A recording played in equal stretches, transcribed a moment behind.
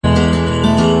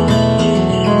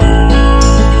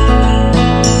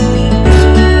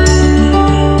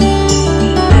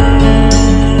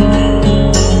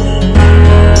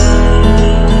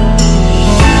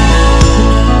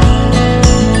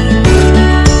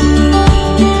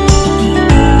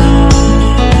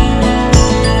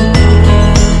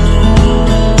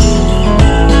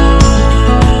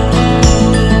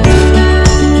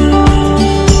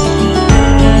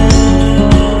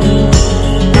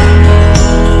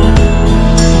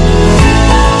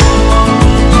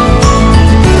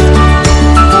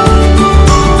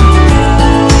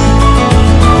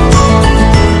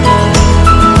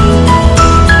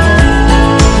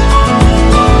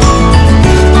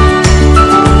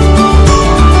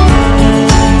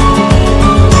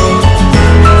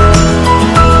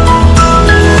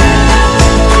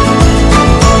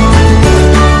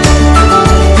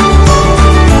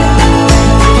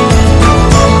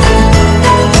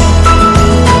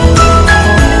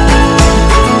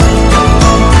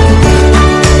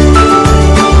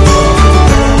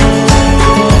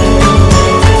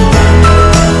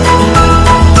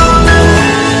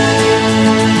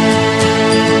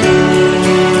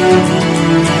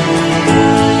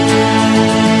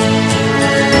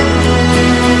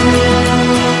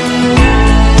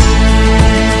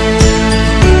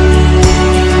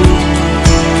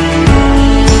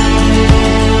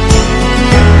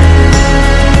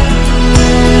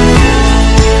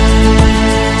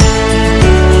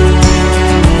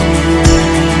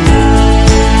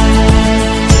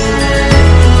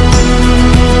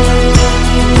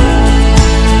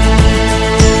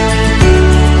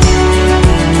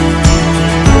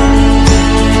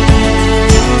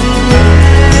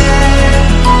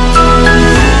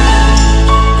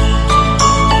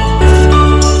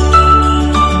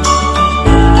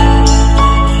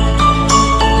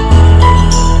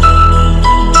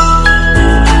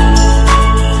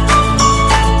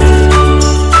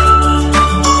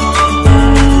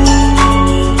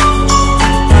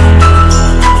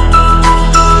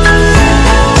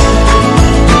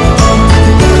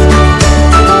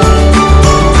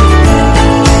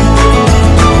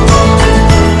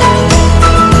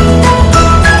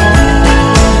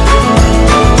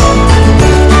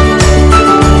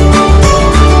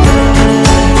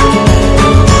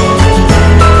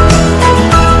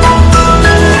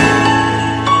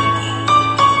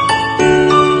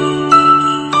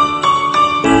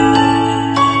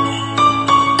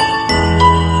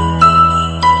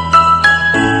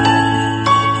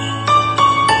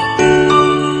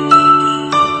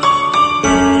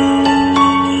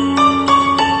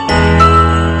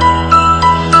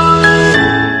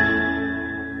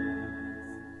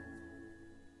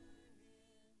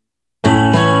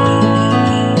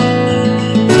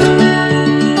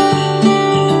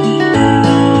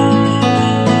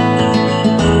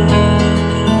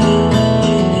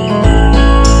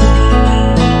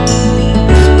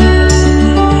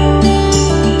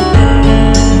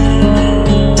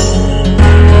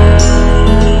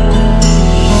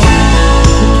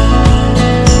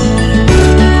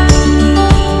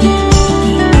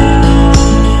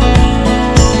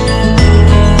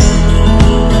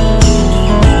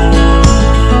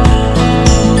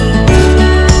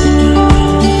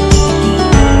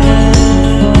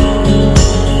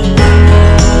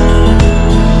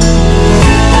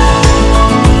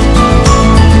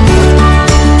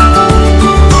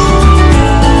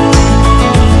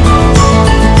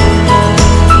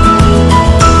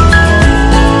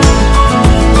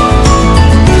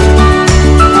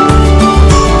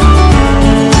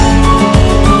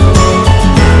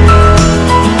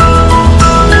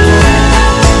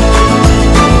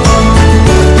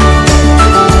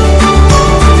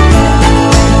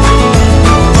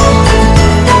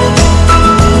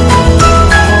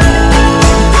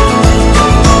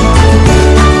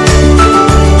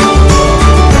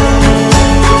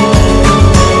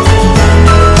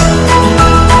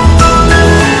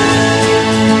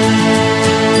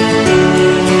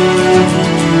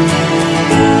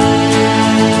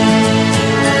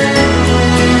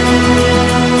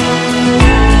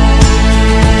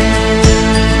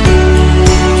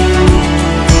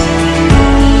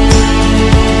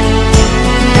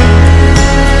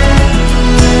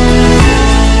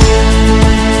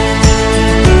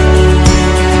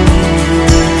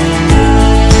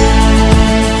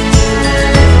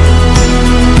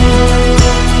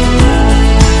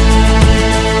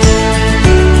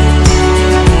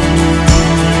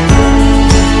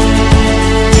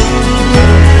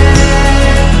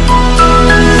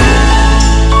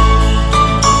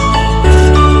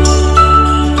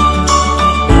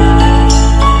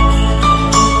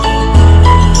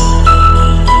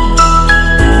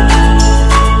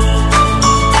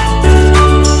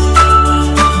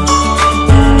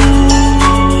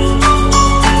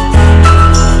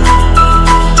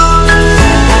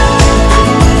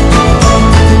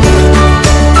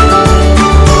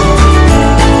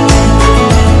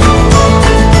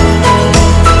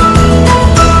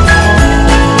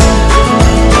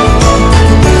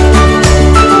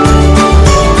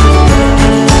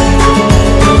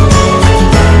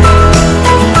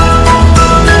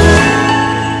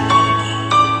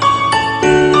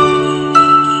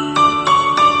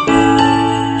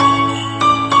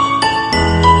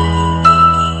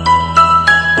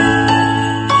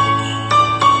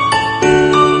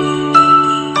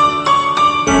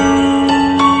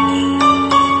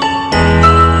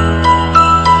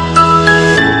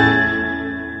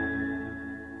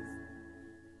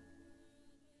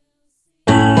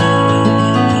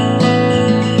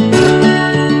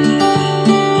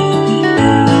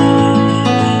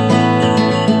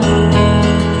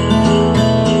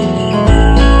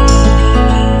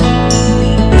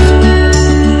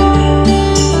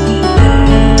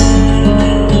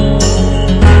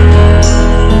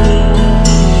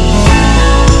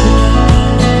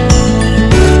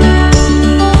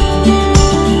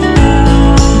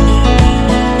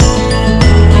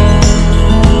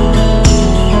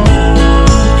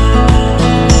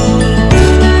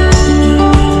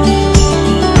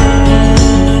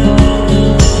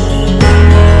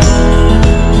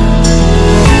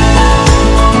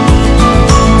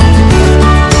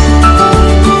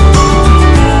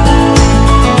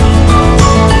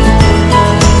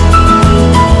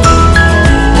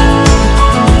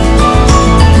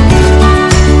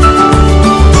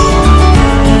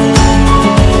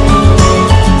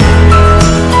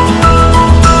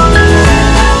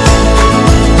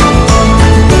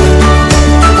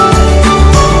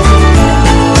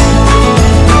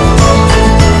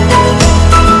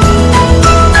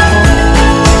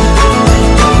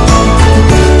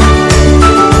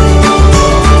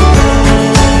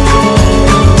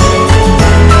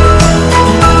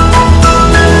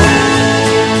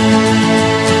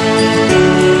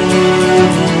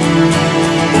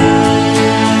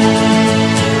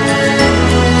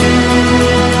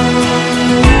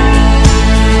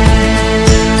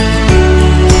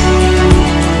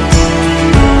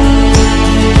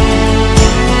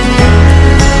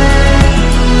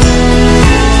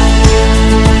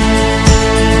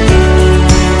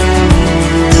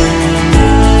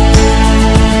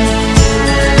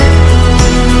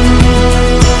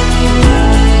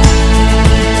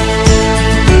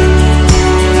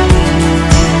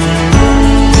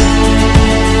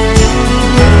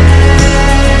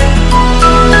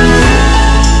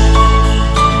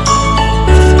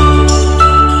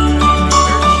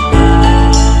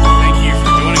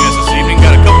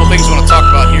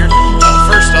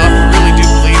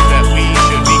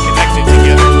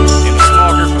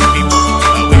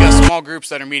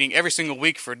that are meeting every single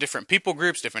week for different people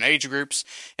groups, different age groups.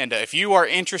 And if you are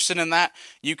interested in that,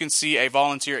 you can see a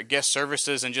volunteer at guest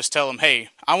services and just tell them, hey,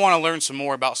 I want to learn some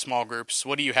more about small groups.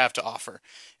 What do you have to offer?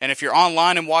 And if you're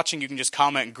online and watching, you can just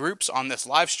comment groups on this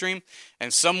live stream,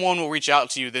 and someone will reach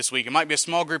out to you this week. It might be a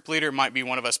small group leader, it might be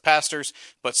one of us pastors,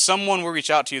 but someone will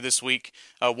reach out to you this week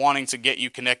wanting to get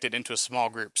you connected into a small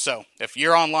group. So if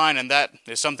you're online and that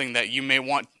is something that you may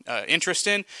want interest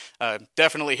in,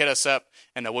 definitely hit us up,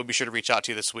 and we'll be sure to reach out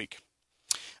to you this week.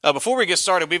 Before we get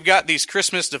started, we've got these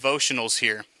Christmas devotionals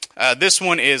here. This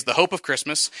one is The Hope of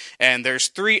Christmas, and there's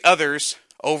 3 others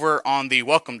over on the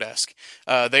welcome desk.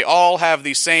 They all have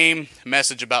the same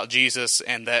message about Jesus,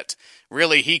 and that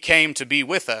really he came to be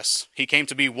with us. He came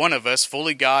to be one of us,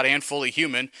 fully God and fully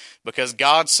human, because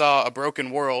God saw a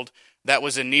broken world that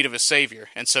was in need of a Savior.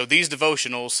 And so these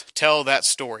devotionals tell that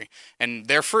story, and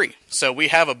they're free. So we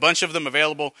have a bunch of them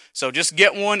available. So just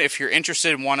get one if you're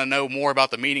interested and want to know more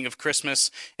about the meaning of Christmas.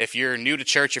 If you're new to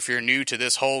church, if you're new to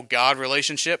this whole God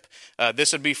relationship,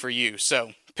 this would be for you.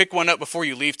 So pick one up before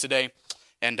you leave today.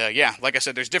 And like I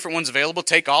said, there's different ones available.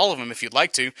 Take all of them if you'd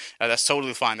like to. That's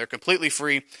totally fine. They're completely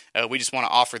free. We just want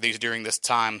to offer these during this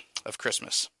time of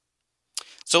Christmas.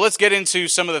 So let's get into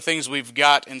some of the things we've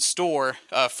got in store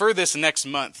for this next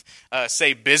month.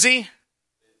 Say busy.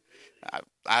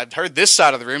 I heard this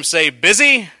side of the room say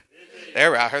busy.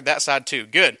 There, I heard that side too.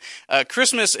 Good.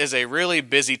 Christmas is a really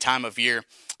busy time of year.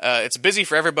 It's busy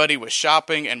for everybody with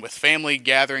shopping and with family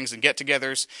gatherings and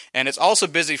get-togethers, and it's also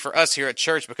busy for us here at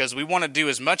church because we want to do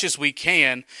as much as we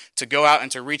can to go out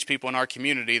and to reach people in our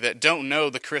community that don't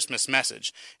know the Christmas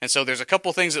message. And so there's a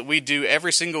couple things that we do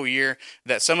every single year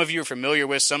that some of you are familiar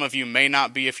with, some of you may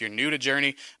not be if you're new to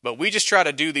Journey, but we just try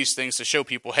to do these things to show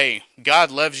people, hey,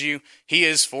 God loves you, He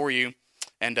is for you,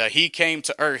 and He came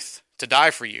to earth to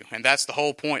die for you, and that's the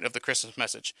whole point of the Christmas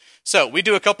message. So we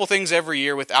do a couple things every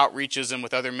year with outreaches and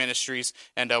with other ministries,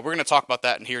 and we're going to talk about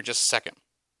that in here in just a second.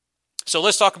 So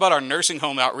let's talk about our nursing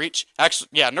home outreach.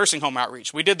 Nursing home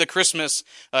outreach. We did the Christmas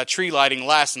tree lighting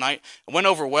last night. It went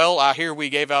over well. I hear we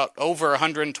gave out over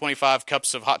 125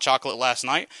 cups of hot chocolate last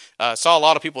night. Saw a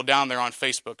lot of people down there on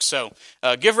Facebook. So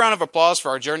give a round of applause for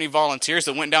our Journey volunteers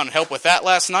that went down and helped with that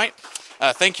last night.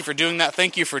 Thank you for doing that.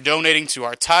 Thank you for donating to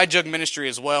our Tide Jug ministry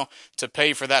as well to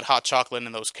pay for that hot chocolate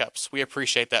and those cups. We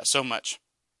appreciate that so much.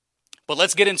 But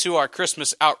let's get into our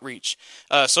Christmas outreach.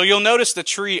 So you'll notice the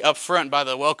tree up front by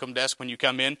the welcome desk when you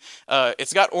come in.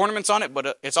 It's got ornaments on it,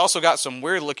 but it's also got some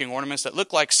weird-looking ornaments that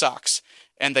look like socks.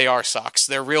 And they are socks.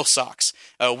 They're real socks.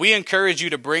 We encourage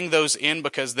you to bring those in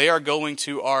because they are going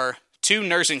to our 2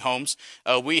 nursing homes.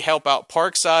 We help out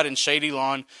Parkside and Shady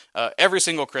Lawn every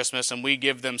single Christmas, and we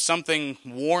give them something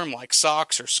warm like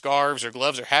socks or scarves or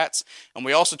gloves or hats, and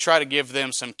we also try to give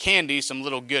them some candy, some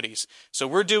little goodies. So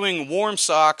we're doing warm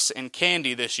socks and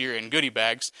candy this year in goodie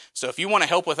bags. So if you want to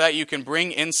help with that, you can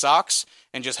bring in socks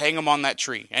and just hang them on that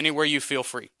tree, anywhere you feel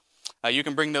free. You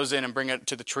can bring those in and bring it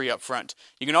to the tree up front.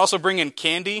 You can also bring in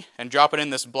candy and drop it in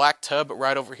this black tub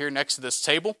right over here next to this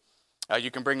table. You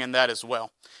can bring in that as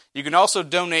well. You can also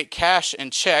donate cash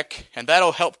and check, and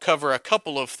that'll help cover a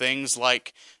couple of things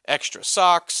like extra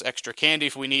socks, extra candy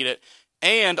if we need it.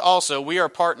 And also, we are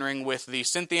partnering with the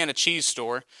Cynthiana cheese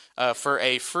store for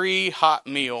a free hot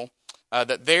meal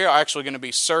that they're actually going to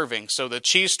be serving. So the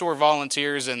cheese store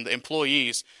volunteers and the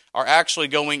employees are actually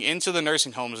going into the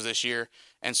nursing homes this year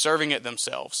and serving it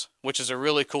themselves, which is a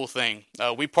really cool thing.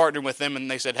 We partnered with them, and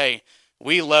they said, hey,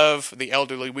 we love the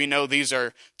elderly. We know these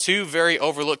are 2 very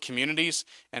overlooked communities,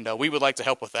 and we would like to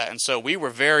help with that. And so we were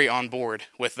very on board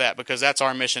with that because that's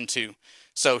our mission too.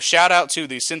 So shout out to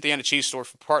the Cynthiana Cheese Store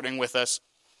for partnering with us.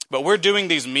 But we're doing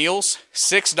these meals,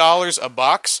 $6 a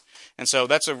box, and so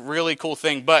that's a really cool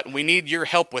thing. But we need your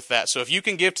help with that. So if you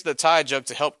can give to the Tide Jug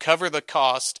to help cover the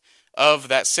cost of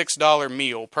that $6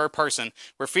 meal per person,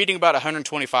 we're feeding about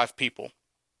 125 people.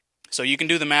 So you can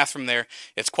do the math from there.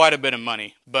 It's quite a bit of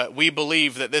money, but we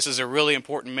believe that this is a really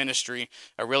important ministry,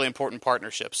 a really important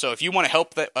partnership. So if you want to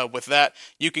help with that,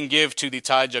 you can give to the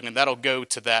Tide Jug, and that'll go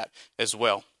to that as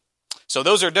well. So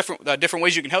those are different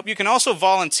ways you can help. You can also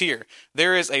volunteer.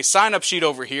 There is a sign-up sheet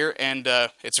over here, and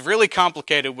it's really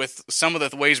complicated with some of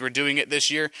the ways we're doing it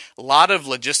this year. A lot of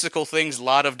logistical things, a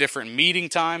lot of different meeting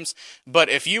times. But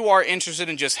if you are interested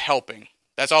in just helping,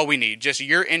 that's all we need, just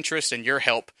your interest and your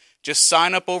help. Just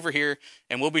sign up over here,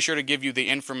 and we'll be sure to give you the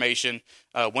information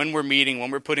when we're meeting, when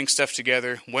we're putting stuff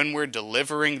together, when we're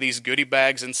delivering these goodie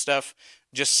bags and stuff.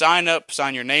 Just sign up,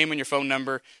 sign your name and your phone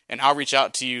number, and I'll reach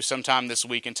out to you sometime this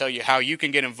week and tell you how you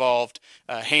can get involved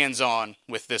hands-on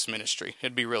with this ministry.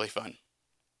 It'd be really fun.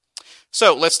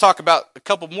 So let's talk about a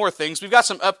couple more things. We've got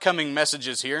some upcoming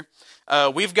messages here.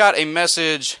 We've got a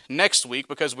message next week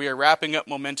because we are wrapping up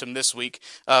Momentum this week.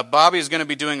 Bobby is going to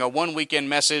be doing a one-weekend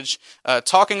message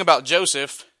talking about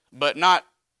Joseph, but not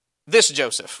this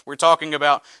Joseph. We're talking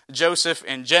about Joseph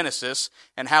in Genesis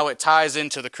and how it ties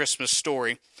into the Christmas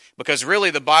story, because really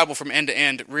the Bible from end to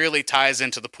end really ties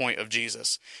into the point of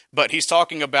Jesus. But he's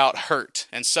talking about hurt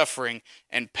and suffering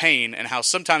and pain and how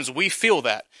sometimes we feel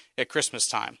that at Christmas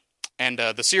time. And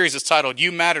the series is titled,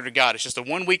 You Matter to God. It's just a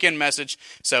one-weekend message,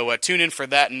 so tune in for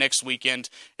that next weekend.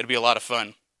 It'll be a lot of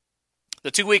fun. The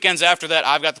 2 weekends after that,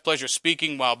 I've got the pleasure of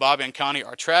speaking while Bobby and Connie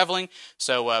are traveling.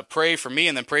 So pray for me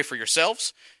and then pray for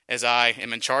yourselves as I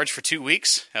am in charge for 2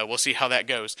 weeks. We'll see how that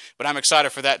goes. But I'm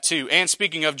excited for that too. And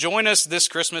speaking of, join us this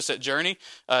Christmas at Journey.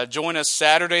 Join us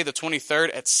Saturday the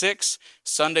 23rd at 6,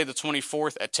 Sunday the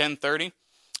 24th at 10:30.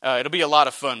 It'll be a lot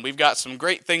of fun. We've got some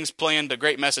great things planned, a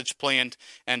great message planned,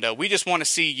 and we just want to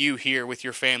see you here with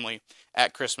your family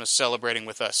at Christmas celebrating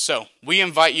with us. So we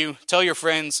invite you, tell your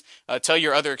friends, tell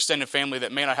your other extended family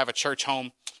that may not have a church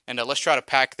home, and let's try to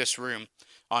pack this room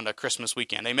on a Christmas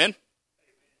weekend. Amen?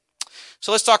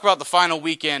 So let's talk about the final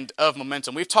weekend of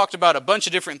Momentum. We've talked about a bunch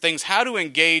of different things, how to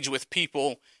engage with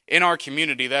people in our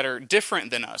community that are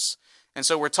different than us. And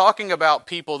so we're talking about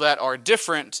people that are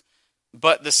different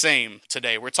but the same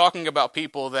today. We're talking about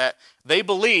people that they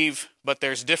believe, but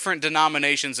there's different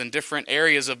denominations and different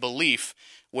areas of belief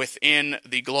within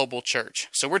the global church.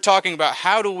 So we're talking about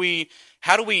how do we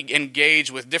engage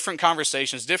with different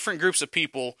conversations, different groups of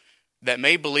people that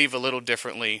may believe a little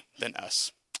differently than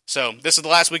us. So this is the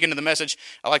last weekend of the message.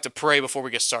 I'd like to pray before we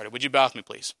get started. Would you bow with me,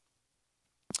 please?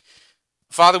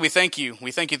 Father, we thank you.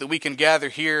 We thank you that we can gather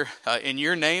here in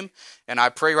your name. And I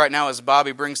pray right now as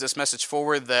Bobby brings this message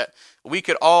forward that we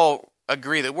could all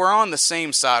agree that we're on the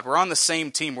same side. We're on the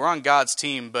same team. We're on God's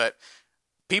team. But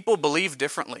people believe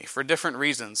differently for different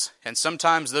reasons. And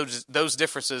sometimes those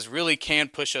differences really can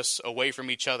push us away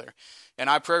from each other. And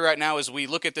I pray right now as we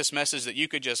look at this message that you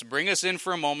could just bring us in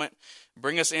for a moment,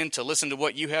 bring us in to listen to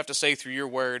what you have to say through your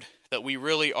word, that we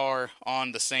really are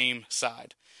on the same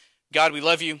side. God, we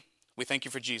love you. We thank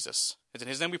you for Jesus. It's in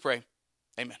his name we pray.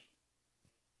 Amen.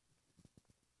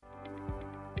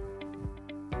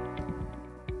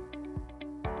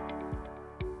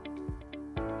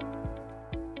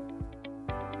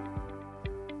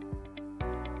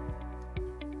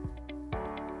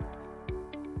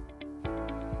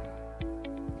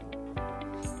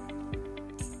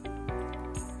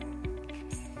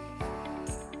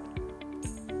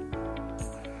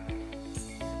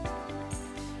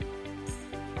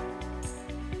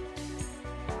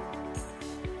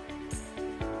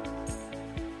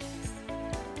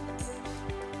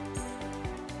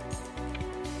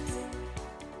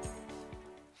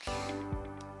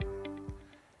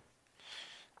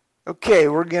 Okay,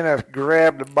 we're going to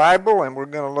grab the Bible and we're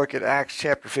going to look at Acts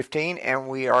chapter 15, and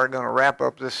we are going to wrap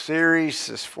up this series,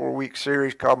 this 4-week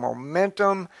series called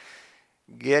Momentum,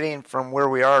 getting from where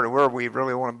we are to where we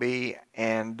really want to be.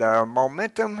 And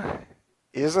momentum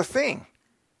is a thing.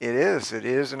 It is. It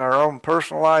is in our own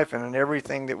personal life and in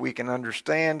everything that we can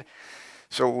understand.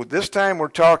 So this time we're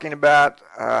talking about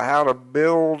how to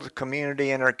build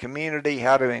community in our community,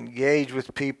 how to engage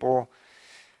with people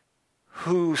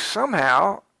who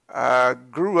somehow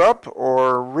grew up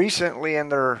or recently in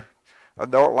their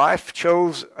adult life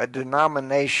chose a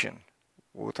denomination.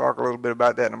 We'll talk a little bit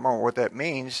about that in a moment, what that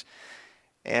means,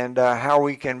 and how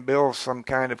we can build some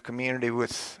kind of community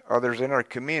with others in our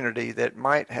community that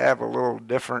might have a little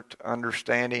different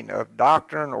understanding of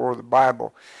doctrine or the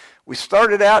Bible. We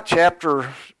started out chapter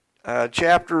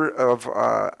of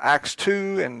Acts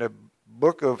 2 in the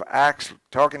book of Acts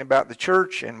talking about the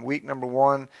church in week number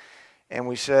 1. And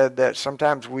we said that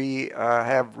sometimes we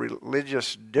have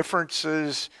religious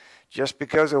differences just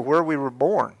because of where we were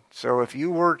born. So if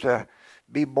you were to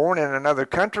be born in another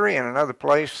country, in another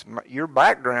place, your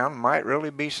background might really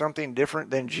be something different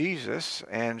than Jesus.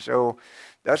 And so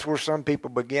that's where some people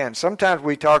begin. Sometimes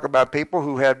we talk about people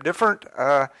who have different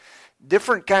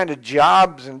kind of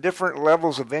jobs and different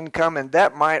levels of income, and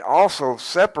that might also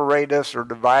separate us or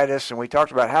divide us. And we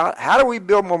talked about how do we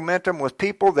build momentum with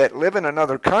people that live in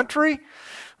another country,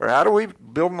 or how do we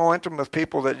build momentum with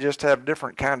people that just have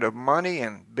different kind of money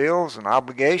and bills and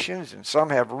obligations, and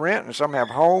some have rent and some have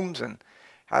homes, and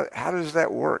how does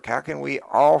that work? How can we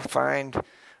all find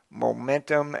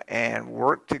momentum and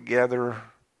work together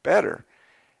better?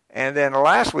 And then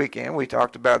last weekend, we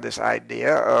talked about this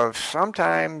idea of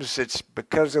sometimes it's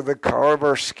because of the color of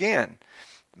our skin.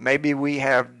 Maybe we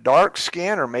have dark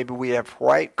skin, or maybe we have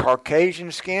white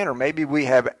Caucasian skin, or maybe we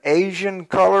have Asian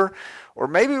color, Or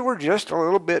maybe we're just a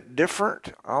little bit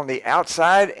different on the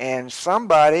outside, and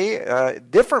somebody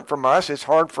different from us it's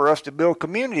hard for us to build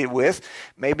community with.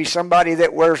 Maybe somebody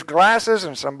that wears glasses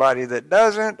and somebody that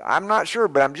doesn't. I'm not sure,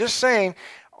 but I'm just saying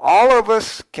all of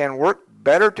us can work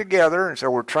better together, and so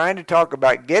we're trying to talk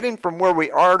about getting from where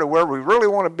we are to where we really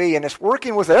want to be, and it's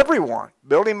working with everyone.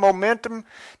 Building momentum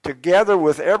together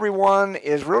with everyone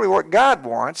is really what God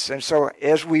wants. And so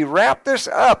as we wrap this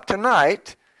up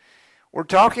tonight, we're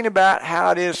talking about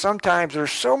how it is sometimes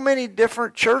there's so many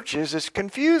different churches, it's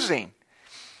confusing.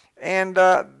 And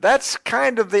that's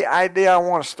kind of the idea I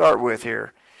want to start with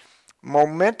here.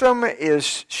 Momentum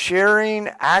is sharing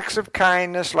acts of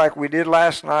kindness like we did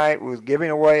last night with giving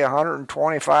away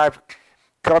 125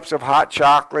 cups of hot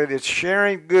chocolate. It's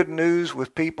sharing good news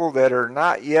with people that are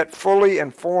not yet fully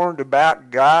informed about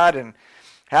God and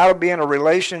how to be in a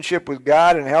relationship with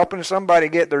God, and helping somebody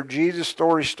get their Jesus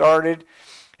story started,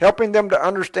 helping them to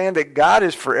understand that God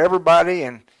is for everybody,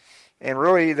 and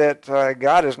really that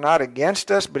God is not against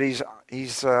us, but He's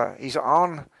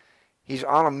on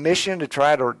a mission to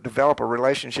try to develop a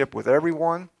relationship with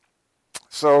everyone.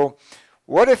 So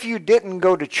what if you didn't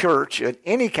go to church, at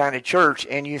any kind of church,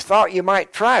 and you thought you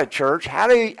might try a church? How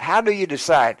do you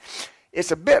decide?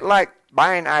 It's a bit like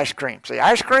buying ice cream. Say,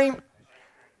 ice cream?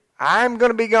 I'm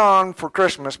going to be gone for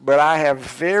Christmas, but I have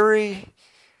very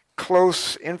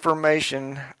close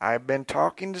information. I've been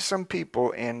talking to some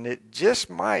people, and it just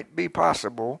might be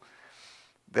possible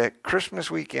that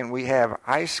Christmas weekend we have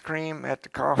ice cream at the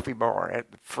coffee bar, at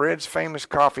Fred's famous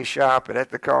coffee shop, and at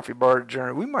the coffee bar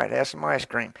journey. We might have some ice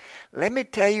cream. Let me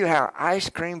tell you how ice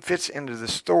cream fits into the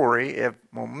story of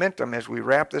momentum as we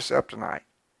wrap this up tonight.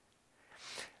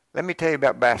 Let me tell you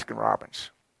about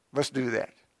Baskin-Robbins. Let's do that.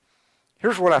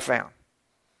 Here's what I found.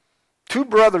 2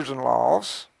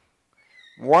 brothers-in-laws,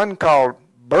 one called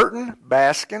Burton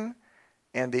Baskin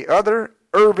and the other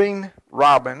Irving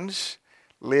Robbins,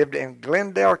 lived in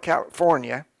Glendale,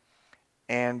 California,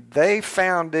 and they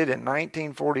founded in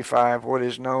 1945 what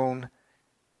is known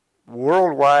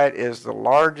worldwide as the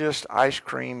largest ice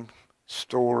cream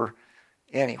store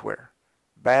anywhere,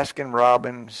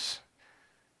 Baskin-Robbins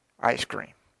ice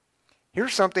cream.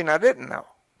 Here's something I didn't know.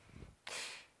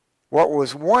 What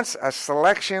was once a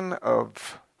selection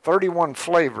of 31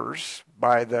 flavors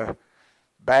by the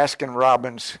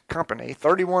Baskin-Robbins company,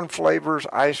 31 flavors,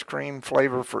 ice cream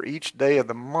flavor for each day of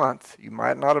the month, you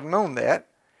might not have known that,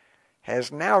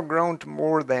 has now grown to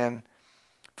more than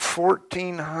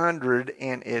 1,400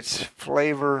 in its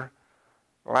flavor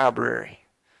library.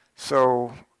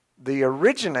 So the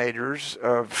originators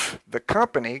of the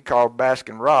company called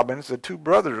Baskin-Robbins, the 2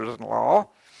 brothers-in-law,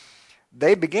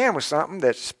 they began with something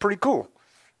that's pretty cool,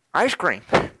 ice cream.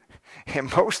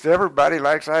 And most everybody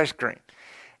likes ice cream.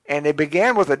 And they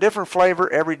began with a different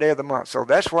flavor every day of the month. So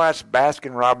that's why it's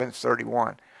Baskin-Robbins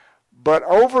 31. But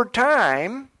over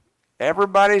time,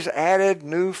 everybody's added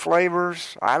new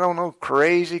flavors. I don't know,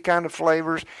 crazy kind of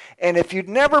flavors. And if you've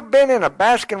never been in a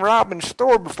Baskin-Robbins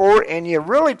store before and you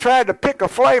really tried to pick a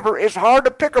flavor, it's hard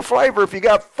to pick a flavor if you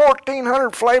got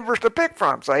 1,400 flavors to pick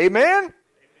from. Say amen? Amen.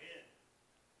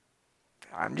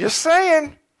 I'm just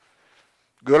saying.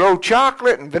 Good old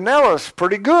chocolate and vanilla is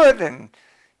pretty good, and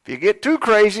if you get too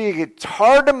crazy, it's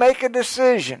hard to make a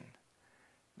decision.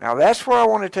 Now, that's where I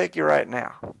want to take you right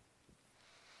now.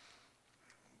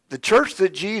 The church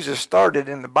that Jesus started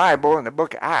in the Bible, in the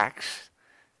book of Acts,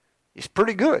 is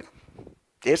pretty good.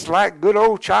 It's like good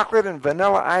old chocolate and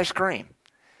vanilla ice cream.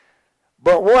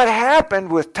 But what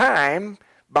happened with time,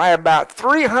 by about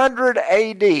 300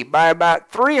 A.D.,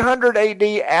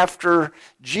 after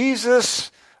Jesus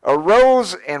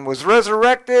arose and was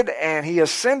resurrected, and he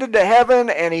ascended to heaven,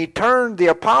 and he turned the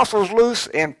apostles loose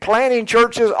in planting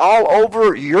churches all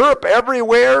over Europe,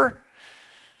 everywhere.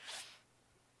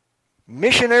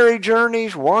 Missionary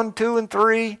journeys, 1, 2, and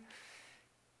 3.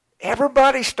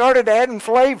 Everybody started adding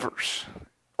flavors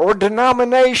or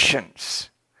denominations.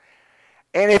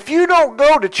 And if you don't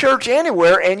go to church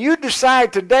anywhere and you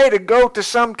decide today to go to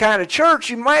some kind of church,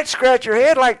 you might scratch your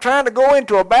head like trying to go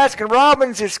into a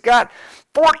Baskin-Robbins. It's got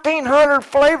 1,400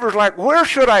 flavors. Like, where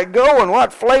should I go and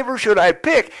what flavor should I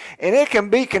pick? And it can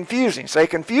be confusing. Say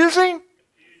confusing?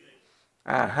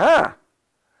 Uh-huh.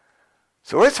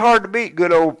 So it's hard to beat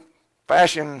good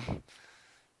old-fashioned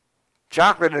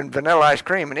chocolate and vanilla ice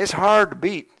cream. And it's hard to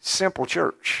beat simple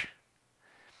church,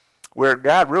 where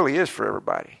God really is for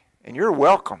everybody. And you're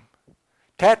welcome.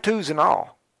 Tattoos and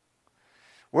all.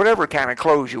 Whatever kind of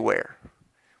clothes you wear.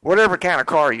 Whatever kind of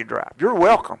car you drive. You're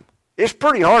welcome. It's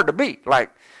pretty hard to beat,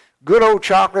 like good old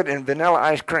chocolate and vanilla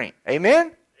ice cream. Amen?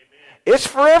 Amen. It's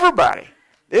for everybody.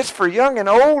 It's for young and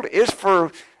old. It's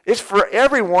for It's for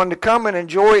everyone to come and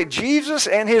enjoy Jesus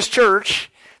and his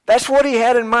church. That's what he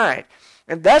had in mind.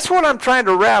 And that's what I'm trying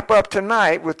to wrap up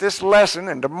tonight with this lesson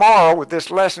and tomorrow with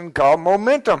this lesson called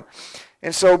Momentum.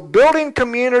 And so building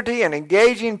community and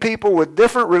engaging people with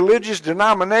different religious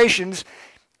denominations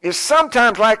is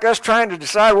sometimes like us trying to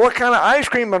decide what kind of ice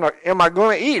cream am I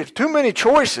going to eat. It's too many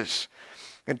choices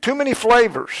and too many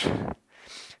flavors.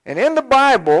 And in the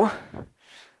Bible,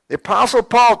 the Apostle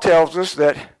Paul tells us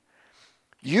that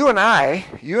you and I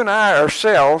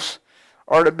ourselves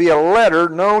are to be a letter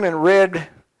known and read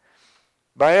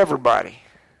by everybody.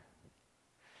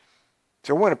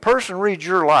 So when a person reads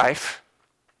your life,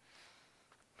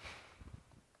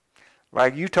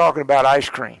 like you talking about ice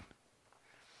cream,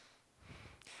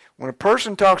 when a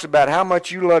person talks about how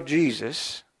much you love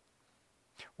Jesus,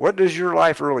 what does your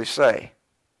life really say?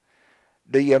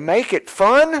 Do you make it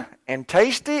fun and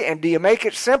tasty, and do you make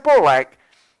it simple, like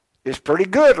it's pretty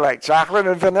good, like chocolate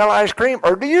and vanilla ice cream?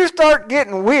 Or do you start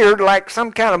getting weird, like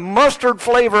some kind of mustard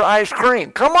flavor ice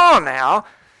cream? Come on now.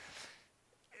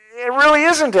 It really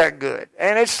isn't that good.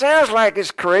 And it sounds like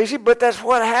it's crazy, but that's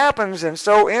what happens. And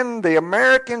so in the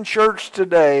American church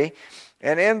today,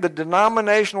 and in the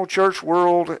denominational church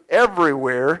world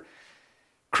everywhere,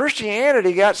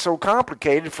 Christianity got so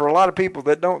complicated for a lot of people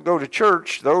that don't go to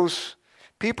church. Those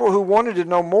people who wanted to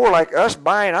know more, like us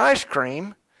buying ice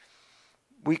cream,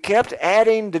 we kept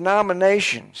adding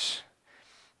denominations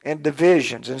and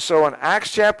divisions. And so in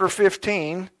Acts chapter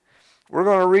 15, we're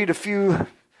going to read a few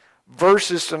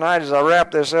verses tonight as I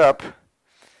wrap this up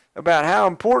about how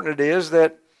important it is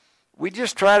that we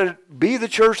just try to be the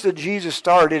church that Jesus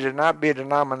started and not be a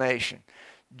denomination.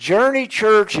 Journey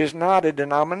Church is not a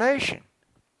denomination.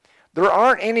 There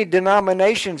aren't any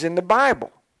denominations in the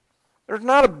Bible. There's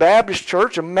not a Baptist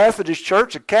church, a Methodist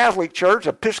church, a Catholic church,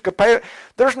 Episcopal.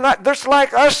 There's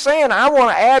like us saying, I want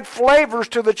to add flavors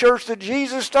to the church that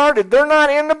Jesus started. They're not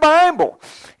in the Bible.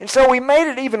 And so we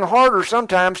made it even harder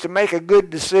sometimes to make a good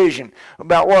decision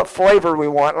about what flavor we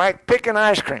want, like picking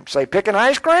ice cream. Say, picking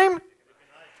ice cream?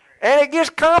 And it gets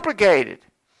complicated.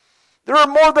 There are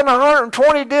more than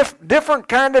 120 different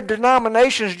kind of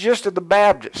denominations just of the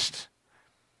Baptists.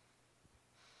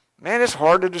 Man, it's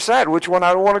hard to decide which one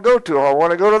I want to go to, or I want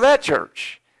to go to that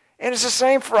church. And it's the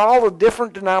same for all the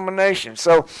different denominations.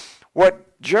 So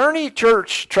what Journey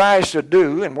Church tries to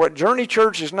do, and what Journey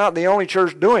Church is not the only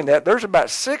church doing that, there's about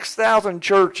 6,000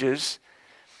 churches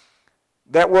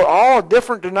that were all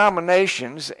different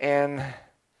denominations, and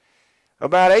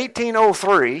about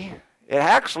 1803, it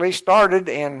actually started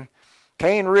in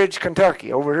Cane Ridge,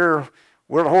 Kentucky, over here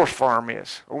where the horse farm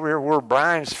is, over here where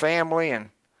Brian's family, and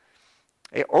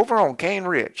over on Cane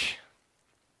Ridge.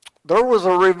 There was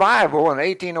a revival in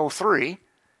 1803,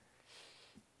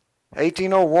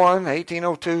 1801,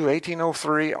 1802,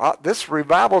 1803. This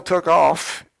revival took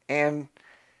off, and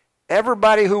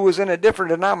everybody who was in a different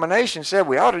denomination said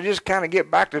we ought to just kind of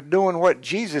get back to doing what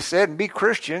Jesus said and be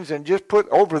Christians and just put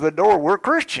over the door we're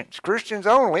Christians, Christians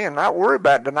only, and not worry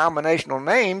about denominational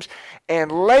names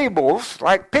and labels,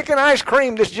 like picking ice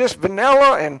cream that's just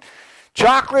vanilla and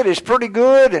chocolate is pretty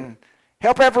good, and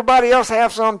help everybody else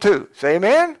have some too. Say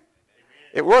amen? Amen.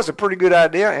 It was a pretty good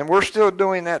idea, and we're still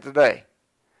doing that today.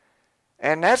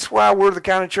 And that's why we're the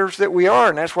kind of church that we are,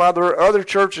 and that's why there are other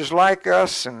churches like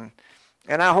us, and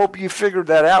I hope you figured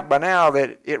that out by now,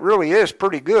 that it really is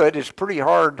pretty good. It's pretty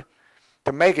hard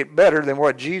to make it better than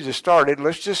what Jesus started.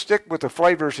 Let's just stick with the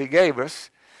flavors he gave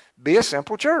us. Be a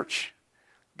simple church.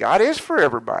 God is for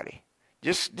everybody.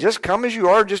 Just come as you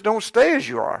are. Just don't stay as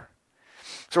you are.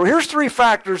 So here's 3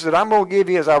 factors that I'm going to give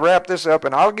you as I wrap this up,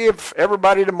 and I'll give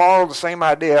everybody tomorrow the same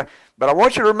idea, but I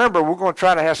want you to remember we're going to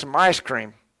try to have some ice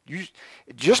cream. You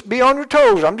just be on your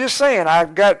toes. I'm just saying,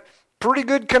 I've got pretty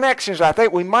good connections. I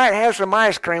think we might have some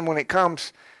ice cream when it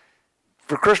comes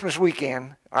for Christmas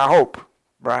weekend. I hope,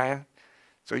 Brian.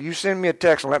 So you send me a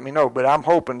text and let me know, but I'm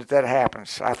hoping that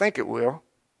happens. I think it will.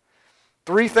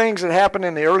 3 things that happened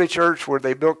in the early church where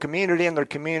they built community in their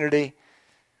community,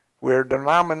 where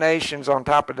denominations on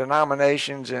top of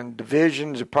denominations and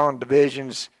divisions upon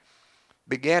divisions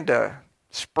began to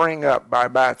spring up by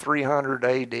about 300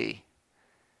 A.D.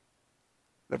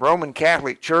 The Roman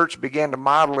Catholic Church began to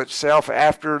model itself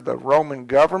after the Roman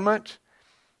government,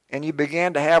 and you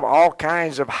began to have all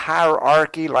kinds of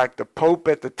hierarchy, like the Pope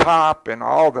at the top and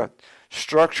all the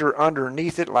structure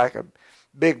underneath it, like a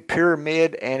big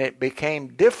pyramid, and it became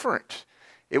different.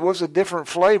 It was a different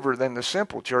flavor than the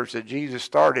simple church that Jesus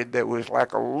started, that was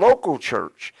like a local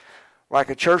church like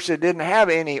a church that didn't have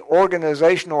any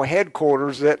organizational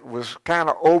headquarters that was kind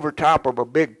of over top of a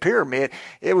big pyramid.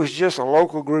 It was just a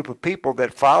local group of people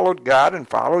that followed God and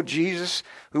followed Jesus,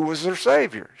 who was their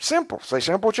Savior. Simple. Say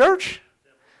simple, church.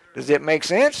 Does it make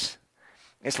sense?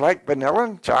 It's like vanilla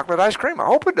and chocolate ice cream. I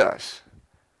hope it does.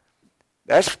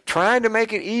 That's trying to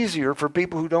make it easier for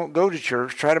people who don't go to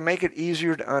church, try to make it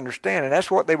easier to understand. And that's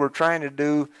what they were trying to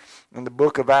do in the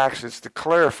book of Acts, is to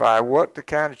clarify what the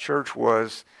kind of church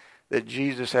was that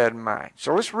Jesus had in mind.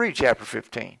 So let's read chapter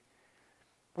 15.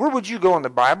 Where would you go in the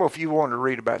Bible if you wanted to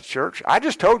read about the church? I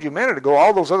just told you a minute ago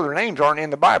all those other names aren't in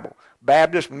the Bible.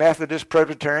 Baptist, Methodist,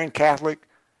 Presbyterian, Catholic.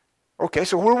 Okay,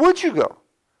 so where would you go?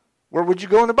 Where would you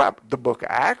go in the Bible? The book of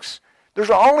Acts. There's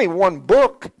only one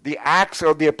book, the Acts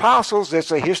of the Apostles,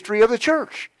 that's a history of the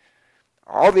church.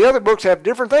 All the other books have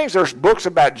different things. There's books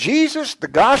about Jesus, the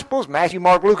Gospels, Matthew,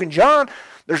 Mark, Luke, and John.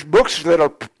 There's books that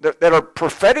are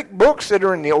prophetic books that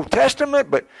are in the Old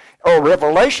Testament, or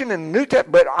Revelation in the New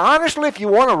Testament. But honestly, if you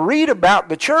want to read about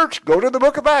the church, go to the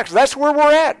book of Acts. That's where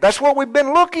we're at. That's what we've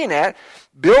been looking at.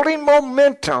 Building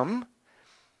momentum,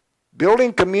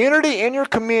 building community in your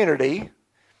community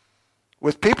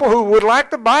with people who would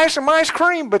like to buy some ice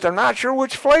cream, but they're not sure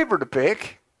which flavor to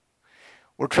pick.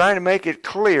 We're trying to make it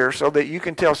clear so that you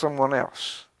can tell someone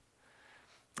else.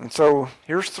 And so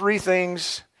here's 3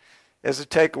 things as a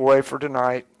takeaway for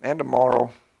tonight and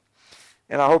tomorrow.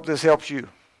 And I hope this helps you.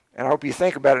 And I hope you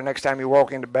think about it next time you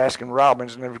walk into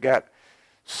Baskin-Robbins and they've got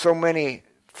so many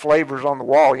flavors on the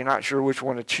wall, you're not sure which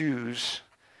one to choose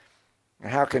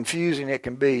and how confusing it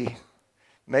can be.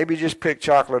 Maybe just pick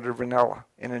chocolate or vanilla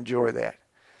and enjoy that.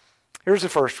 Here's the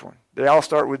first one. They all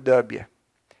start with W.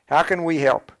 How can we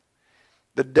help?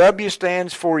 The W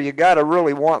stands for you got to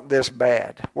really want this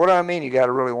bad. What do I mean you got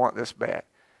to really want this bad?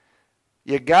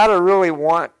 You got to really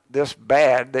want this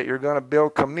bad that you're going to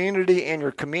build community in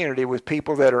your community with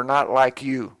people that are not like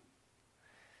you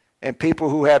and people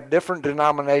who have different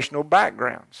denominational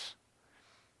backgrounds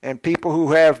and people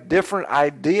who have different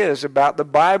ideas about the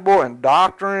Bible and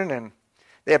doctrine, and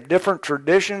they have different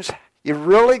traditions. You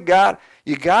got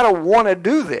to want to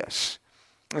do this.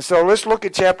 And so let's look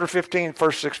at chapter 15,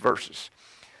 first 6 verses.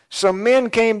 Some men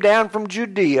came down from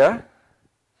Judea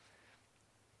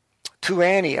to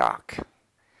Antioch.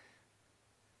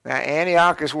 Now,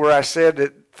 Antioch is where I said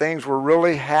that things were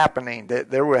really happening, that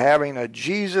they were having a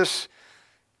Jesus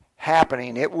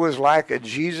happening. It was like a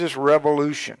Jesus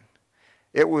revolution.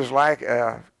 It was like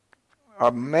an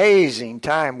amazing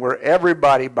time where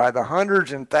everybody, by the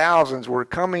hundreds and thousands, were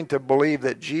coming to believe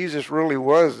that Jesus really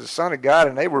was the Son of God,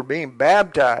 and they were being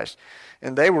baptized.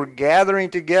 And they were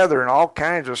gathering together in all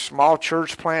kinds of small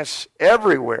church plants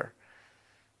everywhere.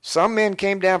 Some men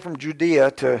came down from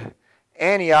Judea to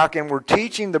Antioch and were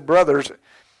teaching the brothers,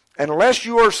 unless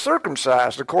you are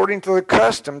circumcised according to the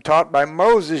custom taught by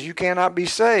Moses, you cannot be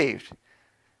saved.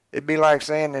 It'd be like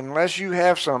saying, unless you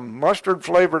have some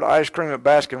mustard-flavored ice cream at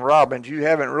Baskin-Robbins, you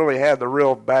haven't really had the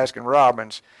real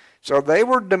Baskin-Robbins. So they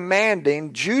were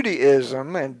demanding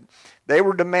Judaism, and they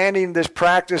were demanding this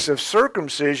practice of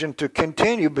circumcision to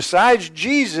continue. Besides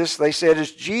Jesus, they said,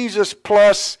 it's Jesus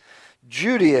plus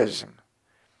Judaism.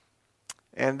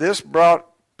 And this brought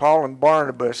Paul and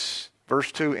Barnabas,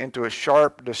 verse 2, into a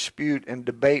sharp dispute and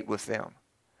debate with them.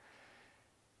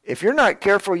 If you're not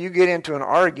careful, you get into an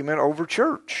argument over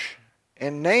church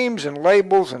and names and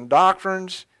labels and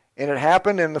doctrines, and it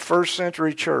happened in the first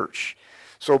century church.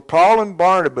 So Paul and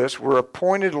Barnabas were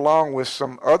appointed along with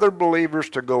some other believers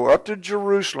to go up to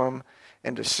Jerusalem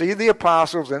and to see the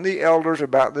apostles and the elders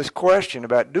about this question,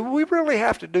 about do we really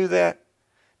have to do that?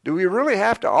 Do we really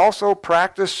have to also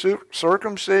practice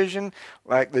circumcision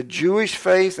like the Jewish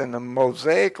faith and the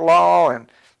Mosaic law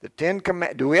and the 10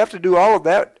 Commandments? Do we have to do all of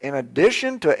that in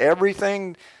addition to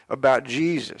everything about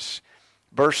Jesus?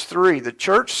 Verse 3, the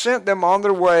church sent them on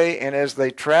their way, and as they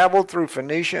traveled through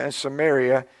Phoenicia and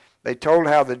Samaria, they told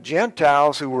how the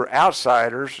Gentiles who were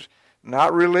outsiders,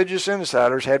 not religious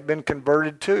insiders, had been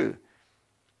converted too.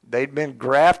 They'd been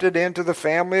grafted into the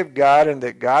family of God, and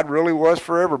that God really was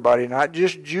for everybody, not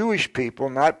just Jewish people,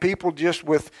 not people just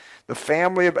with the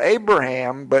family of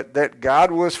Abraham, but that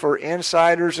God was for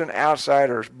insiders and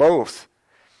outsiders, both.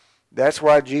 That's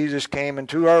why Jesus came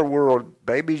into our world.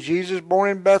 Baby Jesus born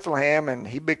in Bethlehem, and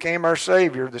he became our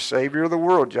Savior, the Savior of the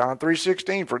world. John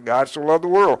 3:16, for God so loved the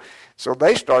world. So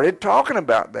they started talking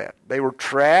about that. They were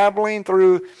traveling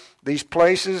through these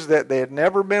places that they had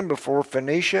never been before,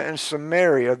 Phoenicia and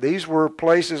Samaria. These were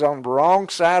places on the wrong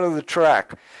side of the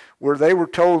track where they were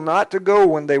told not to go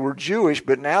when they were Jewish,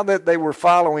 but now that they were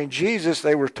following Jesus,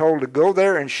 they were told to go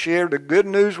there and share the good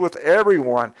news with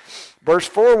everyone. Verse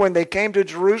 4, when they came to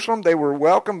Jerusalem, they were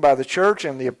welcomed by the church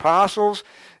and the apostles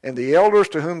and the elders,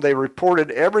 to whom they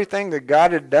reported everything that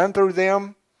God had done through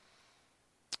them.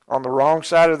 On the wrong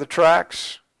side of the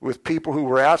tracks, with people who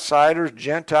were outsiders,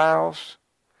 Gentiles.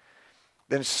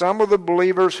 Then some of the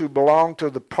believers who belonged to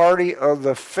the party of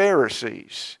the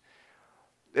Pharisees.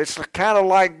 It's kind of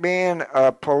like being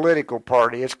a political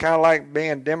party. It's kind of like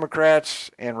being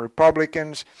Democrats and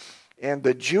Republicans. In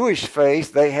the Jewish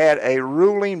faith, they had a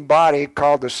ruling body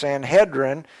called the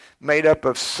Sanhedrin, made up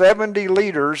of 70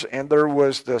 leaders, and there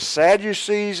was the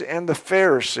Sadducees and the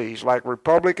Pharisees, like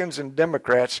Republicans and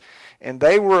Democrats, and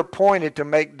they were appointed to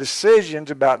make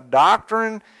decisions about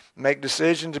doctrine, make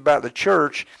decisions about the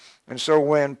church. And so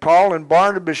when Paul and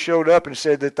Barnabas showed up and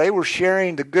said that they were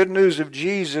sharing the good news of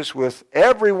Jesus with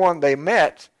everyone they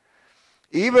met,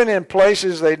 even in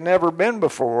places they'd never been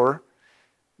before,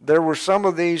 there were some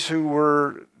of these who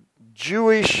were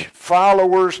Jewish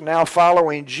followers now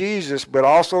following Jesus, but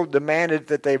also demanded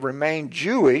that they remain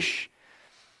Jewish.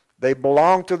 They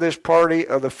belonged to this party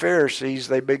of the Pharisees.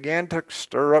 They began to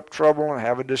stir up trouble and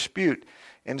have a dispute,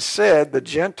 and said the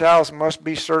Gentiles must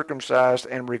be circumcised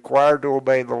and required to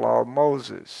obey the law of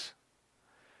Moses.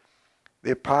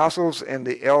 The apostles and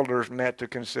the elders met to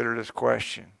consider this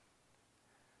question.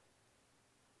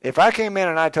 If I came in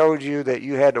and I told you that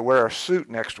you had to wear a suit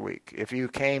next week, if you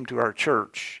came to our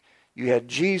church, you had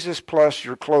Jesus plus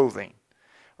your clothing.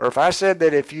 Or if I said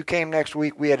that if you came next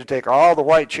week, we had to take all the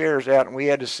white chairs out and we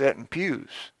had to sit in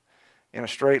pews in a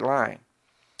straight line.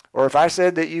 Or if I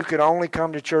said that you could only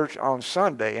come to church on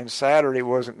Sunday and Saturday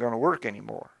wasn't going to work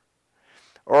anymore.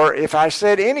 Or if I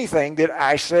said anything that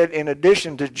I said in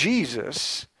addition to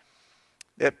Jesus,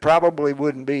 that probably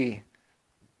wouldn't be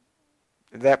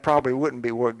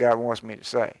what God wants me to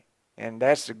say. And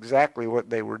that's exactly what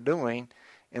they were doing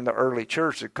in the early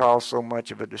church that caused so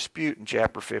much of a dispute in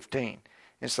chapter 15.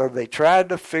 And so they tried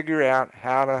to figure out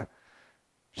how to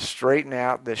straighten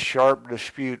out this sharp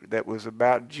dispute that was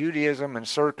about Judaism and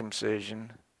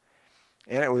circumcision.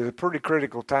 And it was a pretty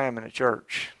critical time in the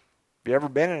church. Have you ever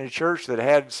been in a church that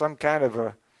had some kind of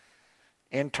a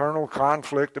internal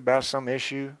conflict about some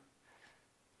issue?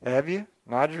 Have you?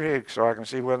 Nod your head so I can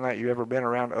see whether or not you've ever been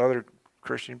around other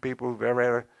Christian people who've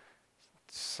ever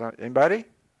had anybody?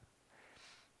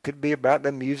 Could be about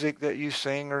the music that you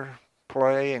sing or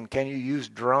play, and can you use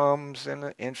drums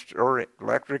or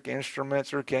electric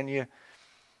instruments, or can you,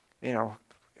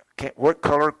 what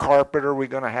color carpet are we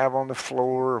going to have on the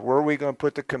floor? Where are we going to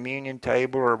put the communion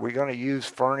table? Or are we going to use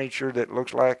furniture that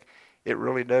looks like it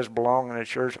really does belong in a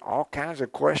church? All kinds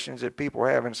of questions that people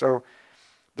have, and so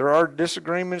there are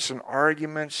disagreements and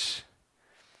arguments.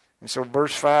 And so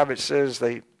verse 5, it says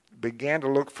they began to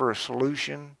look for a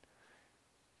solution.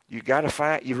 You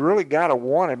really got to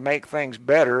want to make things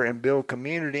better and build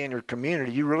community in your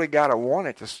community. You really got to want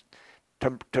it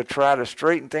to try to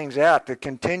straighten things out, to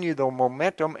continue the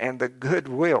momentum and the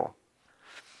goodwill.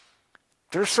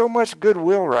 There's so much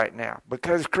goodwill right now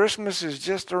because Christmas is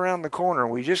just around the corner.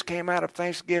 We just came out of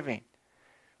Thanksgiving.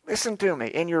 Listen to me.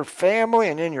 In your family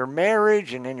and in your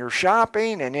marriage and in your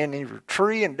shopping and in your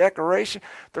tree and decoration,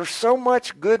 there's so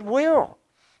much goodwill.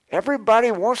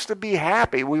 Everybody wants to be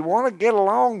happy. We want to get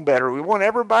along better. We want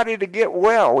everybody to get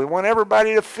well. We want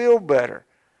everybody to feel better.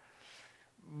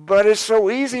 But it's so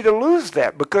easy to lose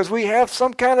that because we have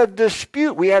some kind of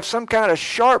dispute. We have some kind of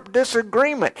sharp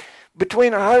disagreement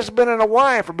between a husband and a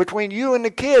wife, or between you and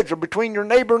the kids, or between your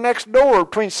neighbor next door, or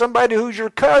between somebody who's your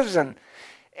cousin.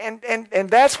 And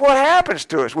that's what happens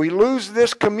to us. We lose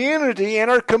this community in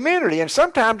our community. And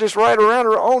sometimes it's right around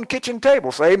our own kitchen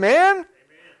table. Say amen?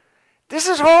 This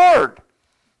is hard.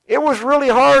 It was really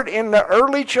hard in the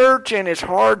early church, and it's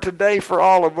hard today for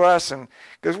all of us, and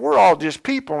because we're all just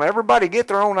people, and everybody get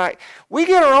their own. We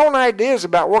get our own ideas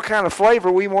about what kind of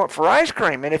flavor we want for ice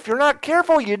cream, and if you're not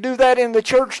careful, you do that in the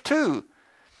church too.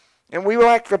 And we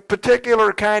like the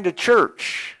particular kind of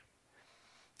church.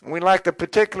 We like the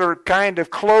particular kind of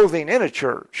clothing in a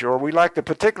church, or we like the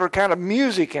particular kind of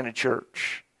music in a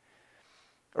church,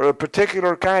 or a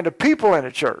particular kind of people in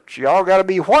a church. Y'all got to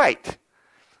be white.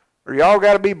 Or y'all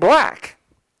got to be black.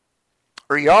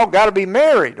 Or y'all got to be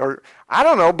married. Or I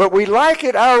don't know, but we like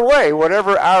it our way,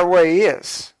 whatever our way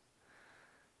is.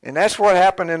 And that's what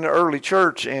happened in the early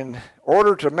church. In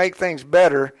order to make things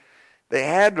better, they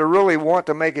had to really want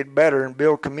to make it better and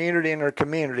build community in their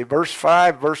community. Verse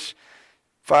 5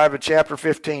 of chapter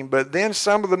 15. But then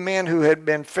some of the men who had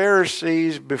been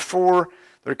Pharisees before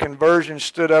their conversion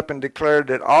stood up and declared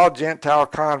that all Gentile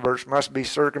converts must be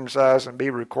circumcised and be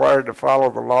required to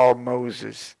follow the law of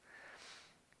Moses.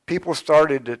 People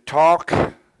started to talk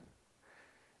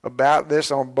about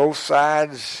this on both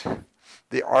sides.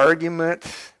 the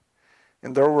argument.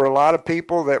 And there were a lot of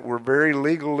people that were very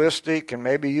legalistic, and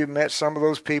maybe you met some of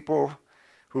those people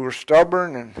who are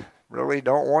stubborn and really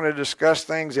don't want to discuss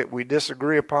things that we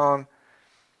disagree upon.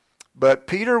 But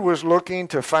Peter was looking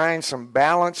to find some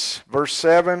balance, verse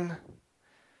 7,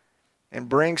 and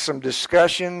bring some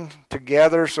discussion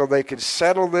together so they could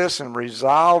settle this and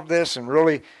resolve this. And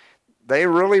they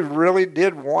really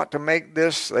did want to make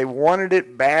this, they wanted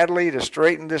it badly to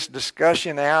straighten this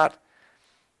discussion out.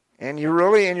 And you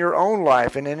really, in your own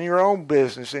life and in your own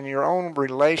business, in your own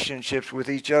relationships with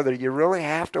each other, you really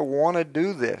have to want to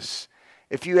do this.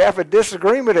 If you have a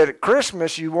disagreement at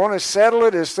Christmas, you want to settle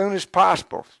it as soon as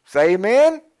possible. Say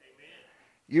amen? Amen.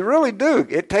 You really do.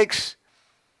 It takes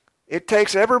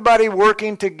everybody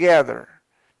working together,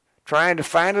 trying to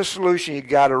find a solution. You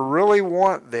got to really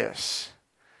want this.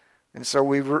 And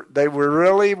so they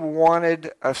really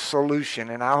wanted a solution,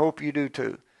 and I hope you do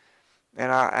too. And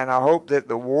I hope that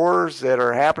the wars that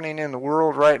are happening in the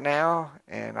world right now,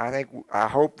 and I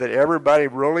hope that everybody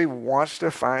really wants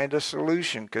to find a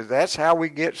solution, because that's how we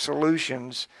get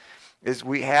solutions, is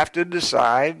we have to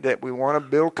decide that we want to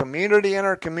build community in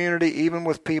our community, even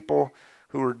with people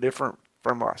who are different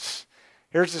from us.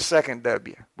 Here's the second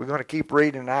W. We're going to keep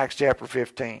reading in Acts chapter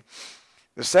 15.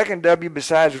 The second W,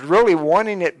 besides really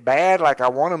wanting it bad, like I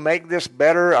want to make this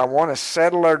better, I want to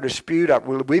settle our dispute,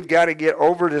 we've got to get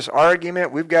over this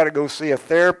argument, we've got to go see a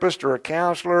therapist or a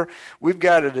counselor, we've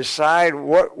got to decide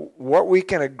what we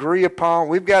can agree upon,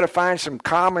 we've got to find some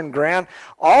common ground.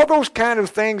 All those kind of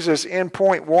things is in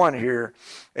point one here,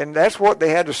 and that's what they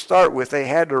had to start with. They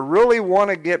had to really want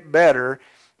to get better.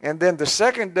 And then the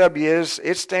second W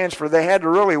it stands for they had to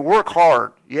really work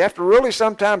hard. You have to really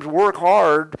sometimes work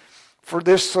hard for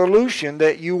this solution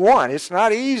that you want. It's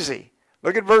not easy.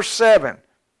 Look at verse 7.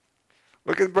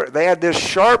 They had this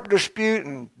sharp dispute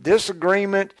and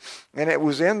disagreement, and it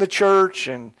was in the church,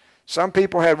 and some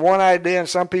people had one idea and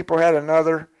some people had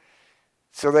another.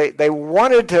 So they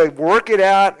wanted to work it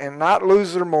out and not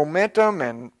lose their momentum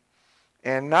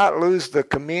and not lose the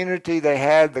community they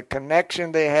had, the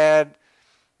connection they had,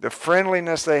 the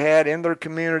friendliness they had in their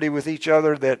community with each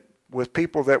other, with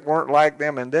people that weren't like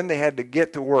them, and then they had to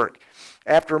get to work.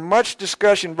 After much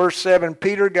discussion, verse 7,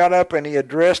 Peter got up and he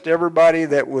addressed everybody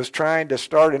that was trying to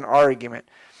start an argument.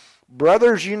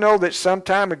 Brothers, you know that some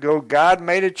time ago God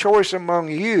made a choice among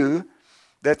you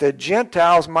that the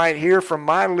Gentiles might hear from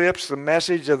my lips the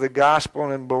message of the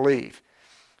gospel and believe.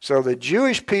 So the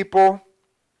Jewish people,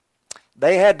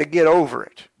 they had to get over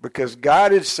it because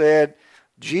God had said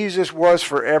Jesus was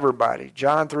for everybody,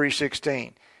 John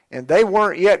 3:16. And they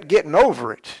weren't yet getting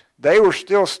over it. They were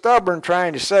still stubborn,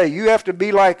 trying to say, you have to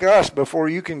be like us before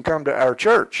you can come to our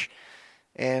church.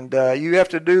 And you have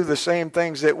to do the same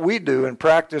things that we do and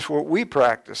practice what we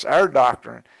practice, our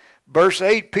doctrine. Verse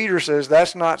 8, Peter says,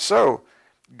 that's not so.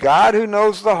 God, who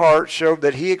knows the heart, showed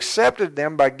that he accepted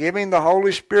them by giving the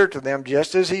Holy Spirit to them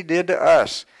just as he did to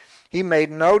us. He made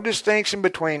no distinction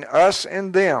between us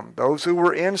and them, those who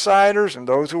were insiders and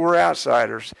those who were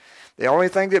outsiders. The only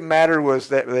thing that mattered was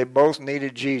that they both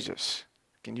needed Jesus.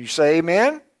 Can you say amen?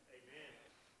 Amen.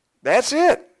 That's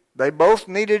it. They both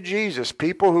needed Jesus.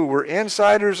 People who were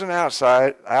insiders and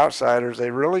outsiders,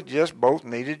 they really just both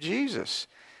needed Jesus.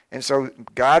 And so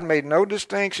God made no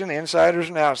distinction, insiders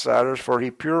and outsiders, for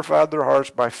he purified their hearts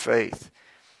by faith.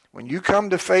 When you come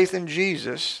to faith in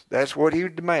Jesus, that's what he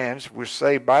demands. We're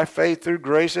saved by faith through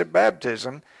grace at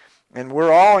baptism. And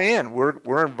we're all in.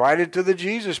 We're invited to the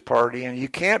Jesus party. And you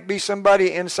can't be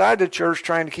somebody inside the church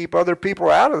trying to keep other people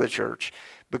out of the church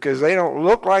because they don't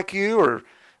look like you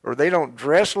or they don't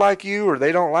dress like you or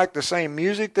they don't like the same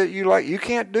music that you like. You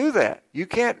can't do that. You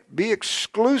can't be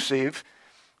exclusive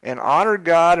and honor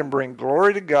God and bring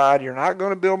glory to God. You're not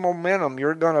going to build momentum.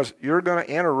 You're going to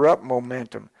interrupt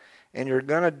momentum. And you're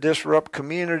going to disrupt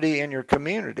community in your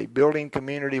community, building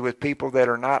community with people that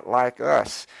are not like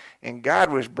us. And God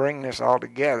was bringing us all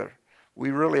together.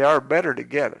 We really are better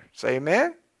together. Say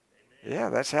amen? Amen? Yeah,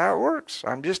 that's how it works.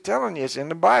 I'm just telling you, it's in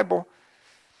the Bible.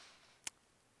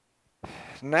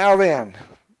 Now then,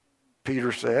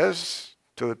 Peter says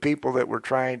to the people that were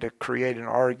trying to create an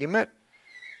argument,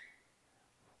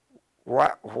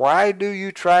 why do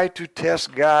you try to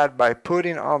test God by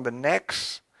putting on the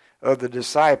necks of the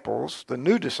disciples, the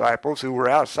new disciples who were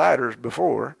outsiders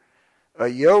before, a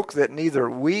yoke that neither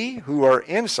we who are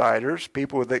insiders,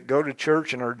 people that go to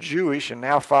church and are Jewish and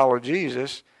now follow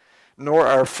Jesus, nor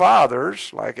our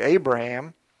fathers, like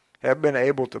Abraham, have been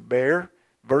able to bear?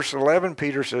 Verse 11,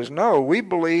 Peter says, no, we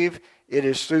believe it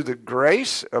is through the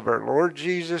grace of our Lord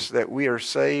Jesus that we are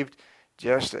saved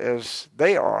just as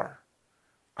they are.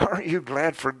 Aren't you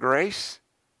glad for grace?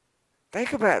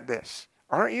 Think about this.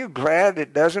 Aren't you glad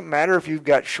it doesn't matter if you've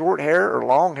got short hair or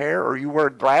long hair, or you wear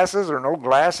glasses or no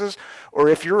glasses, or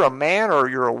if you're a man or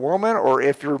you're a woman, or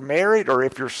if you're married or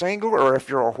if you're single, or if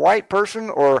you're a white person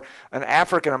or an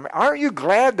African American? Aren't you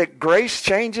glad that grace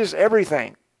changes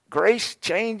everything? Grace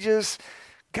changes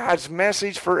God's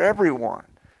message for everyone,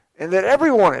 and that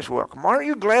everyone is welcome. Aren't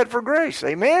you glad for grace?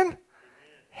 Amen?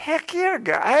 Heck yeah,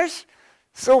 guys.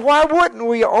 So why wouldn't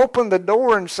we open the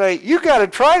door and say, you got to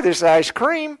try this ice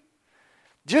cream?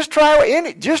 Just try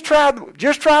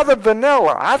the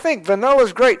vanilla. I think vanilla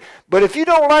is great. But if you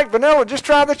don't like vanilla, just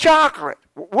try the chocolate.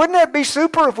 Wouldn't that be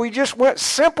super if we just went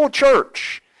simple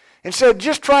church and said,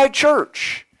 just try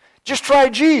church. Just try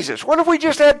Jesus. What if we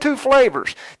just had 2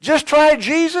 flavors? Just try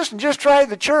Jesus and just try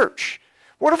the church.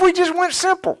 What if we just went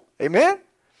simple? Amen?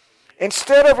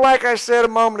 Instead of, like I said a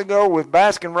moment ago, with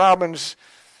Baskin-Robbins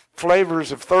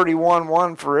flavors of 31,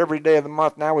 one for every day of the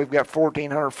month. Now we've got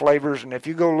 1,400 flavors, and if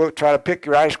you go try to pick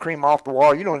your ice cream off the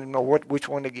wall, you don't even know which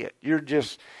one to get. You're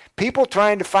just people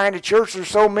trying to find a church. There's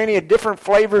so many different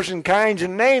flavors and kinds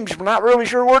and names, we're not really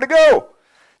sure where to go.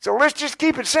 So let's just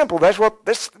keep it simple. That's what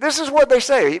this is what they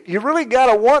say. You really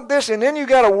got to want this, and then you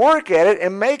got to work at it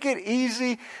and make it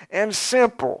easy and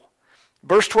simple.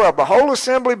 Verse 12, the whole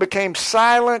assembly became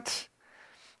silent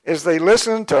as they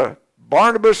listened to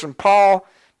Barnabas and Paul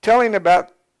telling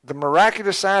about the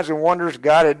miraculous signs and wonders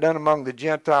God had done among the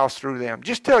Gentiles through them.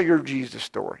 Just tell your Jesus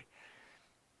story.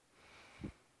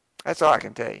 That's all I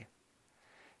can tell you.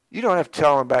 You don't have to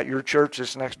tell them about your church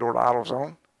that's next door to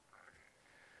AutoZone.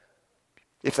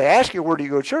 If they ask you, where do you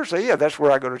go to church? Say, yeah, that's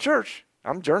where I go to church.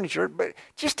 I'm Journey Church. But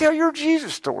just tell your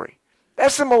Jesus story.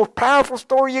 That's the most powerful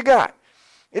story you got.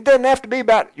 It doesn't have to be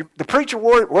about the preacher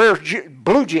wears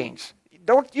blue jeans. You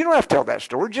don't have to tell that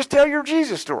story. Just tell your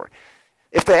Jesus story.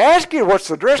 If they ask you what's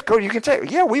the dress code, you can say,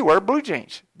 yeah, we wear blue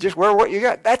jeans. Just wear what you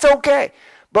got. That's okay.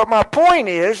 But my point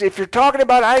is, if you're talking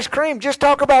about ice cream, just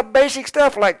talk about basic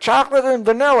stuff like chocolate and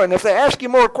vanilla. And if they ask you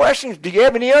more questions, do you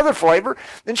have any other flavor?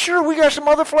 Then sure, we got some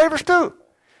other flavors too.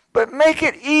 But make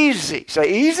it easy.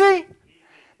 Say easy,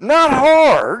 not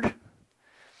hard.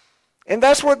 And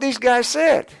that's what these guys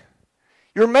said.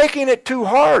 You're making it too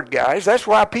hard, guys. That's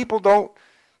why people don't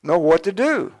know what to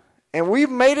do. And we've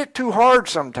made it too hard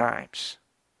sometimes.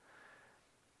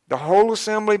 The whole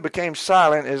assembly became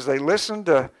silent as they listened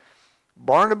to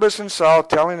Barnabas and Saul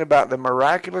telling about the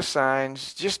miraculous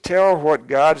signs. Just tell what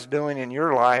God's doing in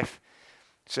your life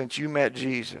since you met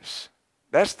Jesus.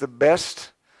 That's the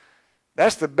best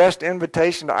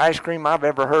invitation to ice cream I've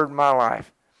ever heard in my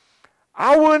life.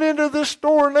 I went into this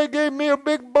store and they gave me a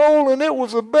big bowl and it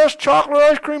was the best chocolate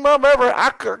ice cream I've ever.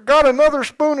 I got another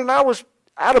spoon and I was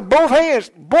out of both hands.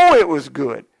 Boy, it was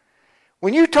good.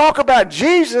 When you talk about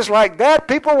Jesus like that,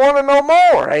 people want to know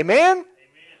more. Amen? Amen.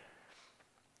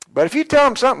 But if you tell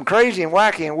them something crazy and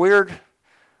wacky and weird,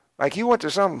 like you went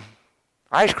to some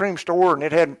ice cream store and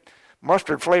it had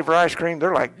mustard flavor ice cream,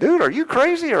 they're like, dude, are you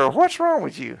crazy or what's wrong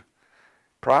with you?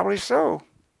 Probably so.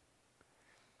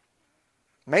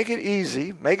 Make it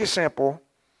easy. Make it simple.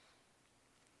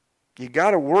 You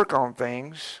got to work on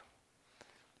things.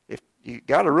 If you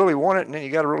got to really want it, and then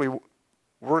you got to really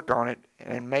work on it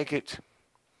and make it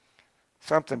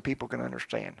something people can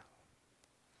understand.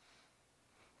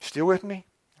 Still with me?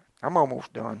 I'm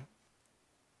almost done.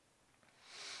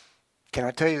 Can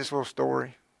I tell you this little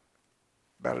story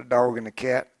about a dog and a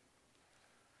cat?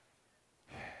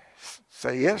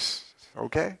 Say yes.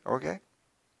 Okay.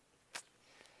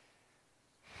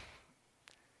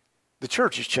 The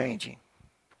church is changing.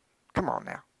 Come on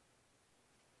now.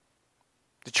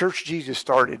 The church Jesus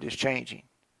started is changing.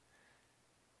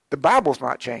 The Bible's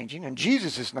not changing, and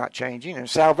Jesus is not changing, and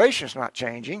salvation's not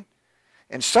changing,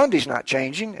 and Sunday's not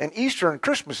changing, and Easter and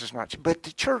Christmas is not changing. But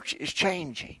the church is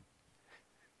changing.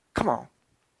 Come on.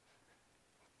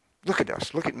 Look at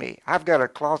us. Look at me. I've got a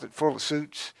closet full of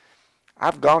suits.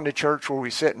 I've gone to church where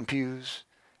we sit in pews.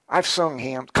 I've sung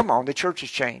hymns. Come on, the church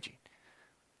is changing.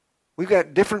 We've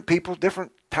got different people,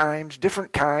 different times,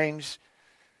 different kinds.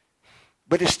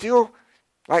 But it's still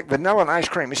like vanilla and ice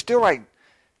cream. It's still like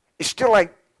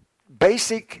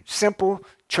basic, simple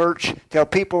church. Tell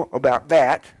people about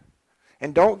that.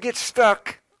 And don't get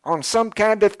stuck on some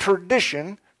kind of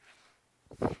tradition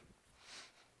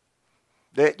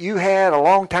that you had a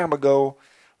long time ago,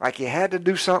 like you had to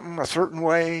do something a certain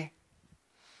way.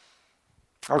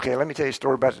 Okay, let me tell you a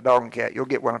story about the dog and cat. You'll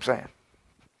get what I'm saying.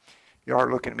 You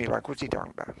are looking at me like, what's he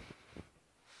talking about?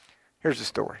 Here's the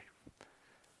story.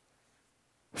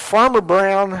 Farmer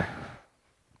Brown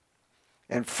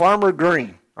and Farmer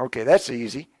Green. Okay, that's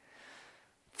easy.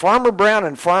 Farmer Brown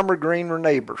and Farmer Green were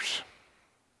neighbors.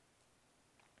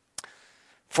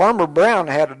 Farmer Brown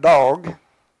had a dog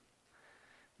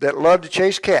that loved to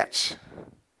chase cats.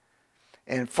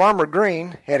 And Farmer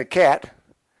Green had a cat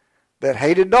that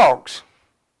hated dogs.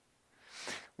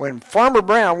 When Farmer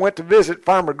Brown went to visit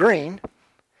Farmer Green,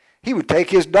 he would take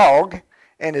his dog,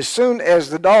 and as soon as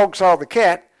the dog saw the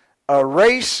cat, a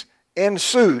race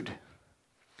ensued.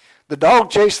 The dog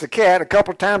chased the cat a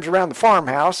couple of times around the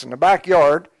farmhouse in the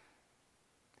backyard,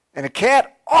 and the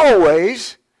cat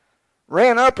always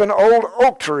ran up an old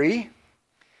oak tree.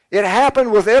 It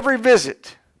happened with every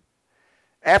visit.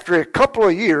 After a couple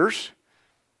of years,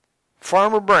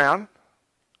 Farmer Brown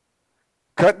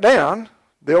cut down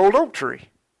the old oak tree.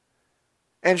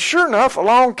 And sure enough,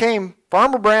 along came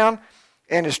Farmer Brown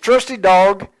and his trusty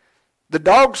dog. The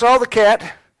dog saw the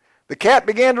cat. The cat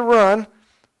began to run.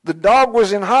 The dog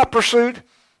was in hot pursuit.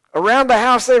 Around the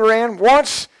house they ran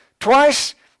once,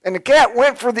 twice, and the cat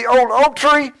went for the old oak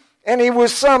tree, and he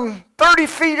was some 30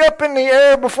 feet up in the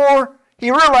air before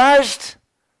he realized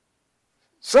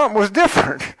something was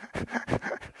different.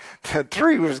 The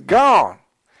tree was gone.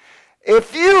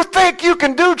 If you think you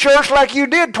can do church like you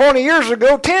did 20 years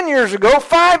ago, 10 years ago,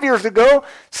 5 years ago,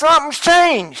 something's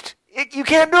changed. You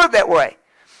can't do it that way.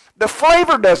 The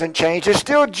flavor doesn't change. It's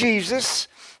still Jesus.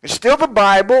 It's still the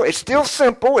Bible. It's still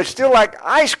simple. It's still like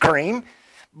ice cream.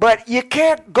 But you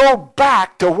can't go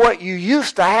back to what you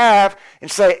used to have and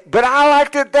say, but I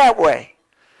liked it that way.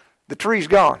 The tree's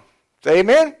gone. Say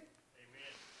amen?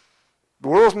 The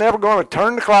world's never going to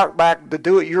turn the clock back to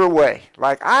do it your way.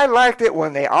 Like I liked it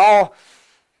when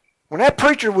when that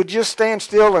preacher would just stand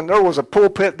still and there was a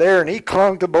pulpit there and he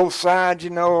clung to both sides,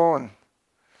 and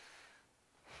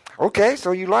okay,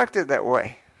 so you liked it that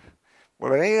way.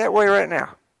 Well, it ain't that way right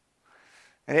now.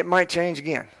 And it might change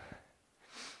again.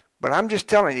 But I'm just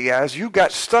telling you guys, you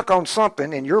got stuck on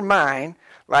something in your mind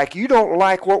like you don't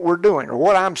like what we're doing or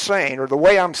what I'm saying or the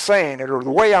way I'm saying it or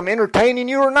the way I'm entertaining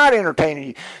you or not entertaining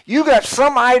you. You got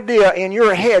some idea in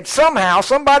your head. Somehow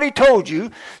somebody told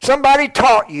you, somebody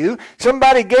taught you,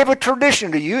 somebody gave a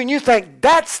tradition to you, and you think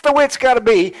that's the way it's got to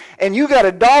be. And you got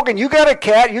a dog and you got a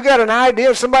cat, you got an idea,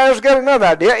 and somebody else got another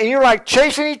idea, and you're like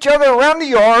chasing each other around the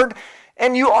yard,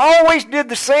 and you always did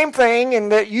the same thing,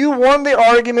 and that you won the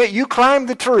argument, you climbed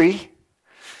the tree,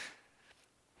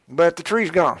 but the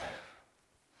tree's gone.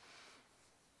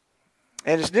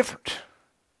 And it's different.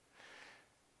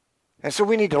 And so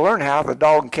we need to learn how the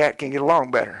dog and cat can get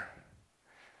along better.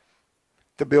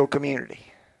 To build community.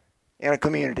 In a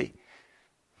community.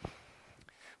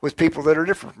 With people that are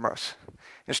different from us.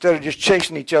 Instead of just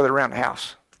chasing each other around the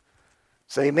house.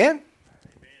 Say amen?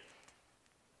 Amen.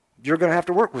 You're going to have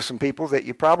to work with some people that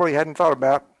you probably hadn't thought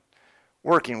about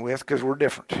working with because we're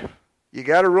different. You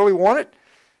got to really want it.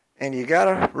 And you got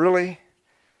to really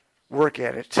work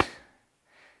at it.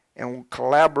 And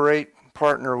collaborate,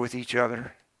 partner with each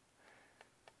other.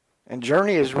 And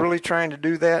Journey is really trying to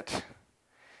do that.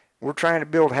 We're trying to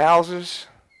build houses.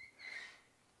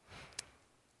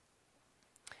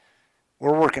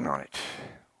 We're working on it.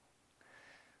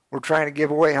 We're trying to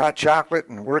give away hot chocolate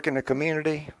and work in the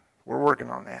community. We're working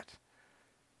on that.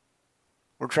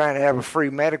 We're trying to have a free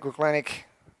medical clinic.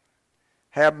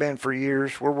 Have been for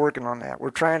years. We're working on that. We're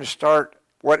trying to start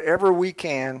whatever we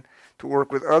can to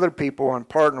work with other people and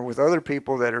partner with other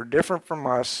people that are different from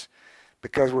us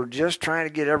because we're just trying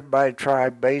to get everybody to try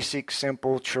basic,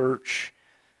 simple church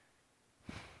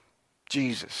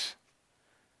Jesus.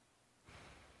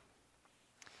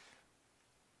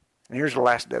 And here's the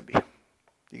last W.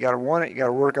 You got to want it, you got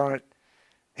to work on it,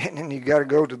 and then you got to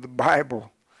go to the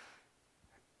Bible.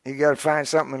 You got to find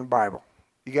something in the Bible.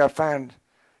 You got to find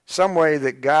some way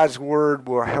that God's Word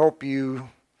will help you.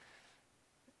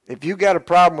 If you got a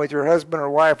problem with your husband or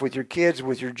wife, with your kids,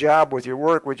 with your job, with your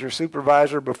work, with your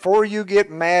supervisor, before you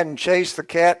get mad and chase the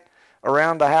cat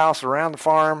around the house, around the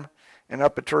farm, and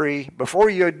up a tree, before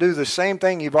you do the same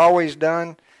thing you've always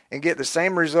done and get the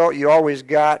same result you always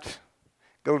got,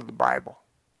 go to the Bible.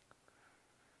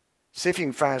 See if you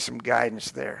can find some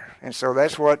guidance there. And so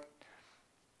that's what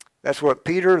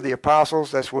Peter, the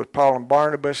apostles, that's what Paul and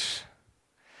Barnabas.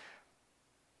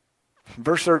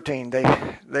 Verse 13,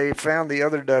 they found the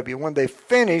other W. When they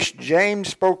finished, James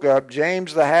spoke up.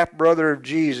 James, the half-brother of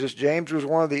Jesus. James was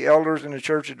one of the elders in the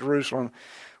church at Jerusalem.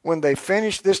 When they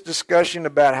finished this discussion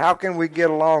about how can we get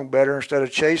along better instead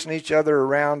of chasing each other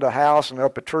around a house and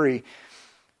up a tree,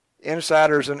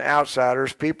 insiders and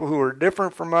outsiders, people who are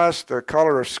different from us, their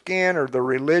color of skin or their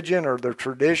religion or their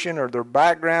tradition or their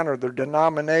background or their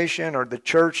denomination or the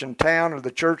church in town or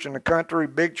the church in the country,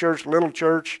 big church, little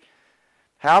church,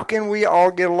 how can we all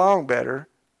get along better?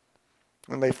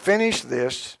 When they finished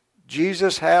this,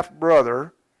 Jesus'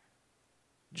 half-brother,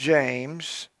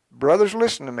 James, Brothers,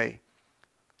 listen to me.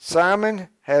 Simon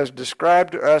has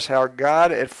described to us how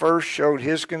God at first showed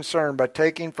his concern by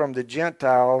taking from the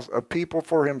Gentiles a people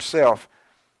for himself.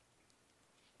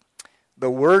 The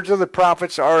words of the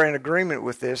prophets are in agreement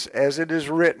with this, as it is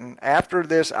written, "After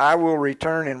this I will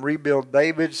return and rebuild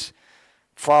David's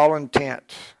fallen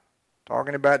tent."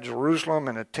 Talking about Jerusalem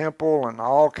and a temple and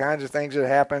all kinds of things that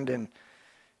happened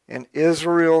in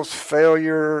Israel's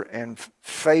failure and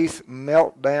faith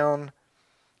meltdown.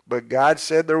 But God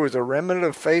said there was a remnant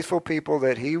of faithful people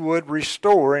that he would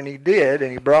restore, and he did,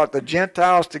 and he brought the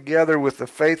Gentiles together with the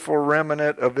faithful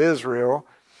remnant of Israel.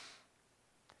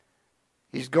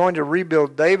 He's going to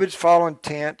rebuild David's fallen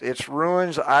tent. Its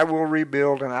ruins I will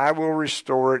rebuild, and I will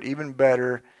restore it even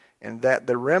better, and that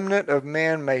the remnant of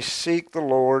men may seek the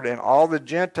Lord, and all the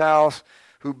Gentiles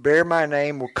who bear my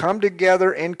name will come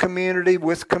together in community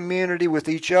with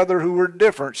each other who are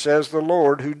different, says the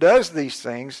Lord, who does these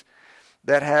things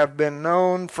that have been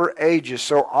known for ages.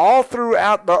 So all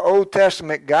throughout the Old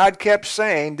Testament, God kept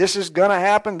saying, this is going to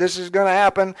happen, this is going to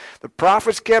happen. The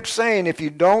prophets kept saying, if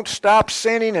you don't stop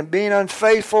sinning and being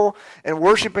unfaithful and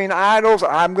worshiping idols,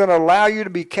 I'm going to allow you to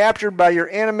be captured by your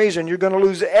enemies and you're going to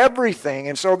lose everything.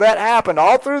 And so that happened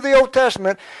all through the Old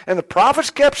Testament. And the prophets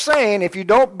kept saying, if you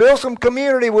don't build some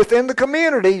community within the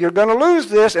community, you're going to lose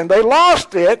this. And they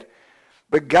lost it.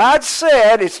 But God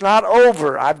said, it's not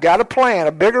over. I've got a plan,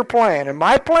 a bigger plan. And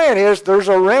my plan is there's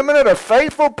a remnant of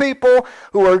faithful people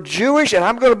who are Jewish, and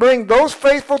I'm going to bring those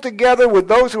faithful together with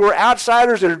those who are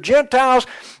outsiders that are Gentiles,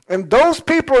 and those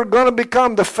people are going to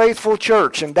become the faithful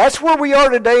church. And that's where we are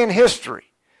today in history.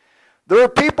 There are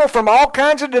people from all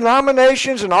kinds of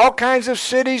denominations and all kinds of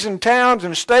cities and towns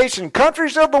and states and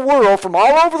countries of the world from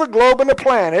all over the globe and the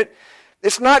planet.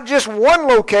 It's not just one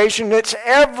location, it's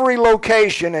every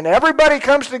location. And everybody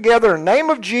comes together in the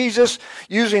name of Jesus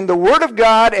using the Word of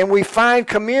God, and we find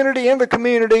community in the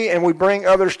community, and we bring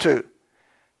others too.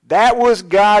 That was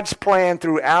God's plan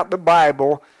throughout the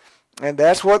Bible, and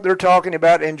that's what they're talking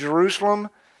about in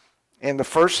Jerusalem in the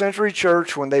first century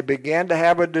church when they began to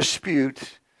have a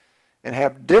dispute and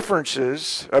have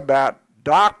differences about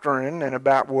doctrine and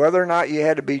about whether or not you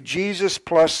had to be Jesus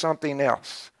plus something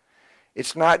else.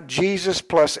 It's not Jesus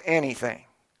plus anything.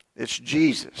 It's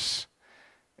Jesus.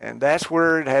 And that's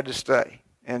where it had to stay.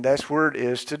 And that's where it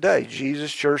is today.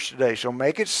 Jesus Church today. So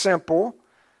make it simple.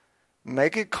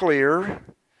 Make it clear.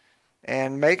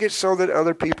 And make it so that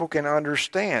other people can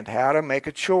understand how to make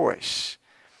a choice.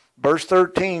 Verse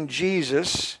 13,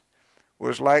 Jesus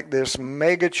was like this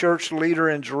mega church leader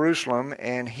in Jerusalem.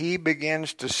 And he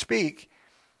begins to speak.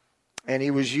 And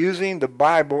he was using the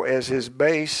Bible as his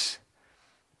base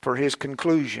for his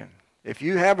conclusion. If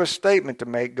you have a statement to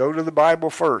make, go to the Bible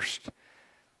first.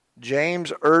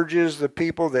 James urges the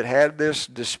people that had this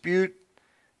dispute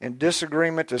and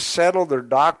disagreement to settle their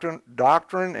doctrine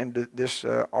and this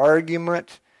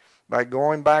argument by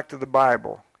going back to the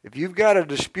Bible. If you've got a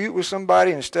dispute with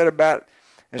somebody, instead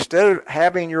of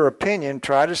having your opinion,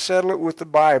 try to settle it with the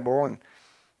Bible and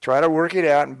try to work it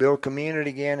out and build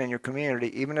community again in your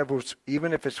community, even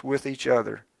if it's with each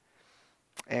other.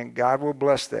 And God will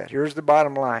bless that. Here's the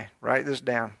bottom line. Write this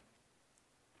down.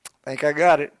 I think I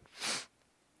got it.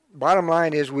 Bottom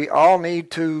line is we all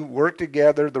need to work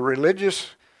together. The religious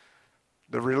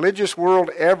world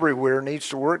everywhere needs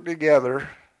to work together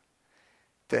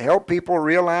to help people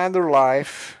realign their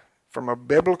life from a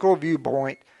biblical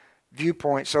viewpoint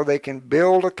so they can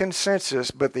build a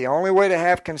consensus. But the only way to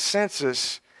have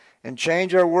consensus and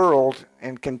change our world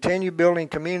and continue building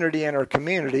community in our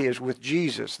community is with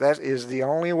Jesus. That is the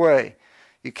only way.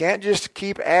 You can't just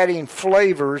keep adding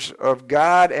flavors of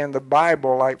God and the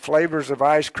Bible like flavors of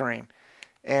ice cream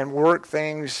and work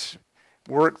things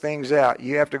out.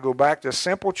 You have to go back to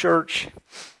simple church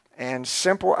and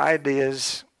simple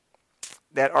ideas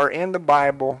that are in the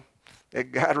Bible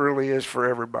that God really is for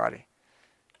everybody.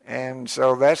 And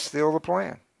so that's still the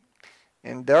plan.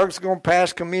 And Doug's going to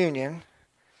pass communion.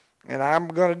 And I'm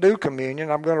going to do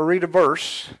communion. I'm going to read a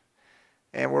verse,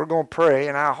 and we're going to pray.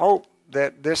 And I hope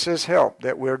that this has helped,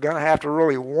 that we're going to have to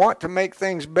really want to make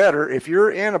things better. If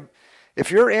you're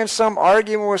in some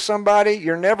argument with somebody,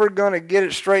 you're never going to get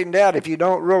it straightened out if you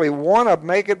don't really want to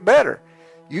make it better.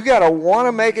 You got to want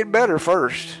to make it better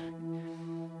first.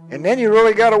 And then you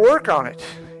really got to work on it.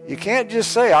 You can't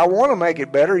just say, I want to make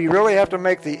it better. You really have to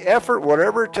make the effort,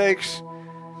 whatever it takes,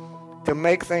 to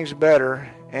make things better.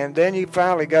 And then you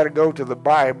finally got to go to the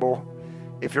Bible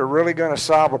if you're really going to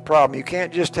solve a problem. You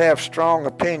can't just have strong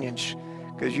opinions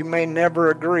because you may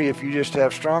never agree if you just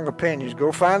have strong opinions. Go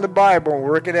find the Bible and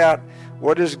work it out.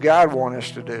 What does God want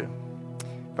us to do?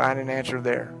 Find an answer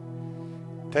there.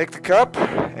 Take the cup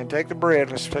and take the bread.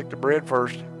 Let's take the bread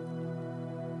first.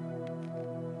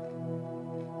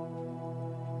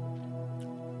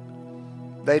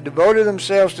 They devoted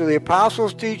themselves to the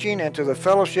apostles' teaching and to the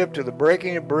fellowship, to the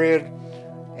breaking of bread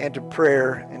and to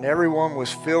prayer, and everyone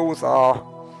was filled with awe,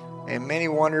 and many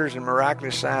wonders and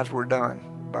miraculous signs were done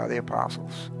by the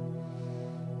apostles.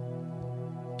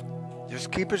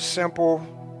 Just keep it simple.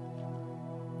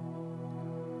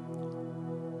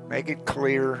 Make it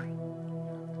clear.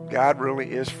 God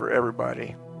really is for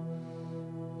everybody.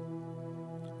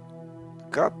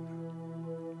 Cup.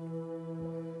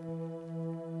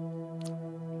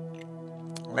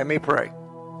 Let me pray.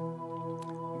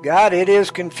 God, it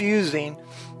is confusing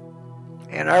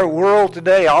in our world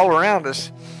today, all around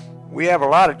us. We have a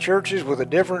lot of churches with a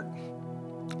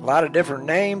lot of different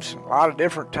names, a lot of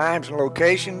different times and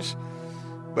locations.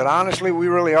 But honestly, we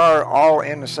really are all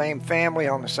in the same family,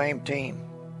 on the same team.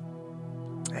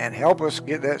 And help us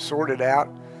get that sorted out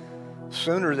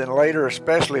sooner than later,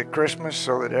 especially at Christmas,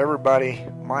 so that everybody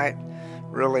might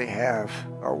really have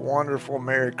a wonderful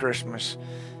Merry Christmas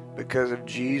because of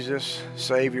Jesus,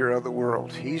 Savior of the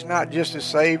world. He's not just a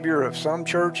Savior of some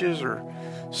churches or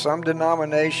some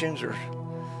denominations or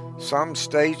some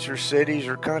states or cities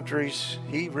or countries.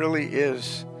 He really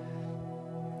is.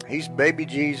 He's baby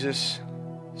Jesus,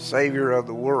 Savior of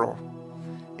the world.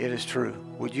 It is true.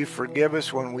 Would you forgive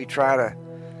us when we try to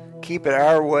keep it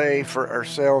our way for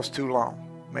ourselves too long?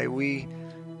 May we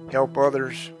help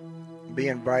others be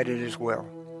invited as well.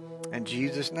 In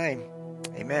Jesus' name,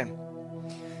 amen.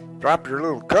 Drop your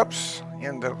little cups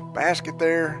in the basket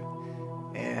there.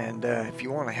 And if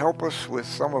you want to help us with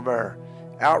some of our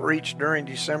outreach during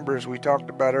December, as we talked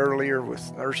about earlier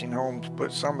with nursing homes,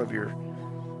 put some of your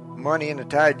money in the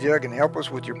tithe jug and help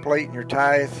us with your plate and your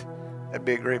tithe. That'd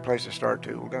be a great place to start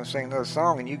too. We're going to sing another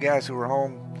song, and you guys who are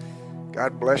home,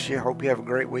 God bless you. Hope you have a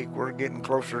great week. We're getting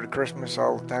closer to Christmas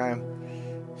all the time.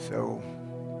 So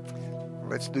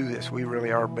let's do this. We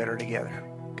really are better together.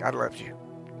 God loves you.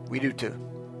 We do too.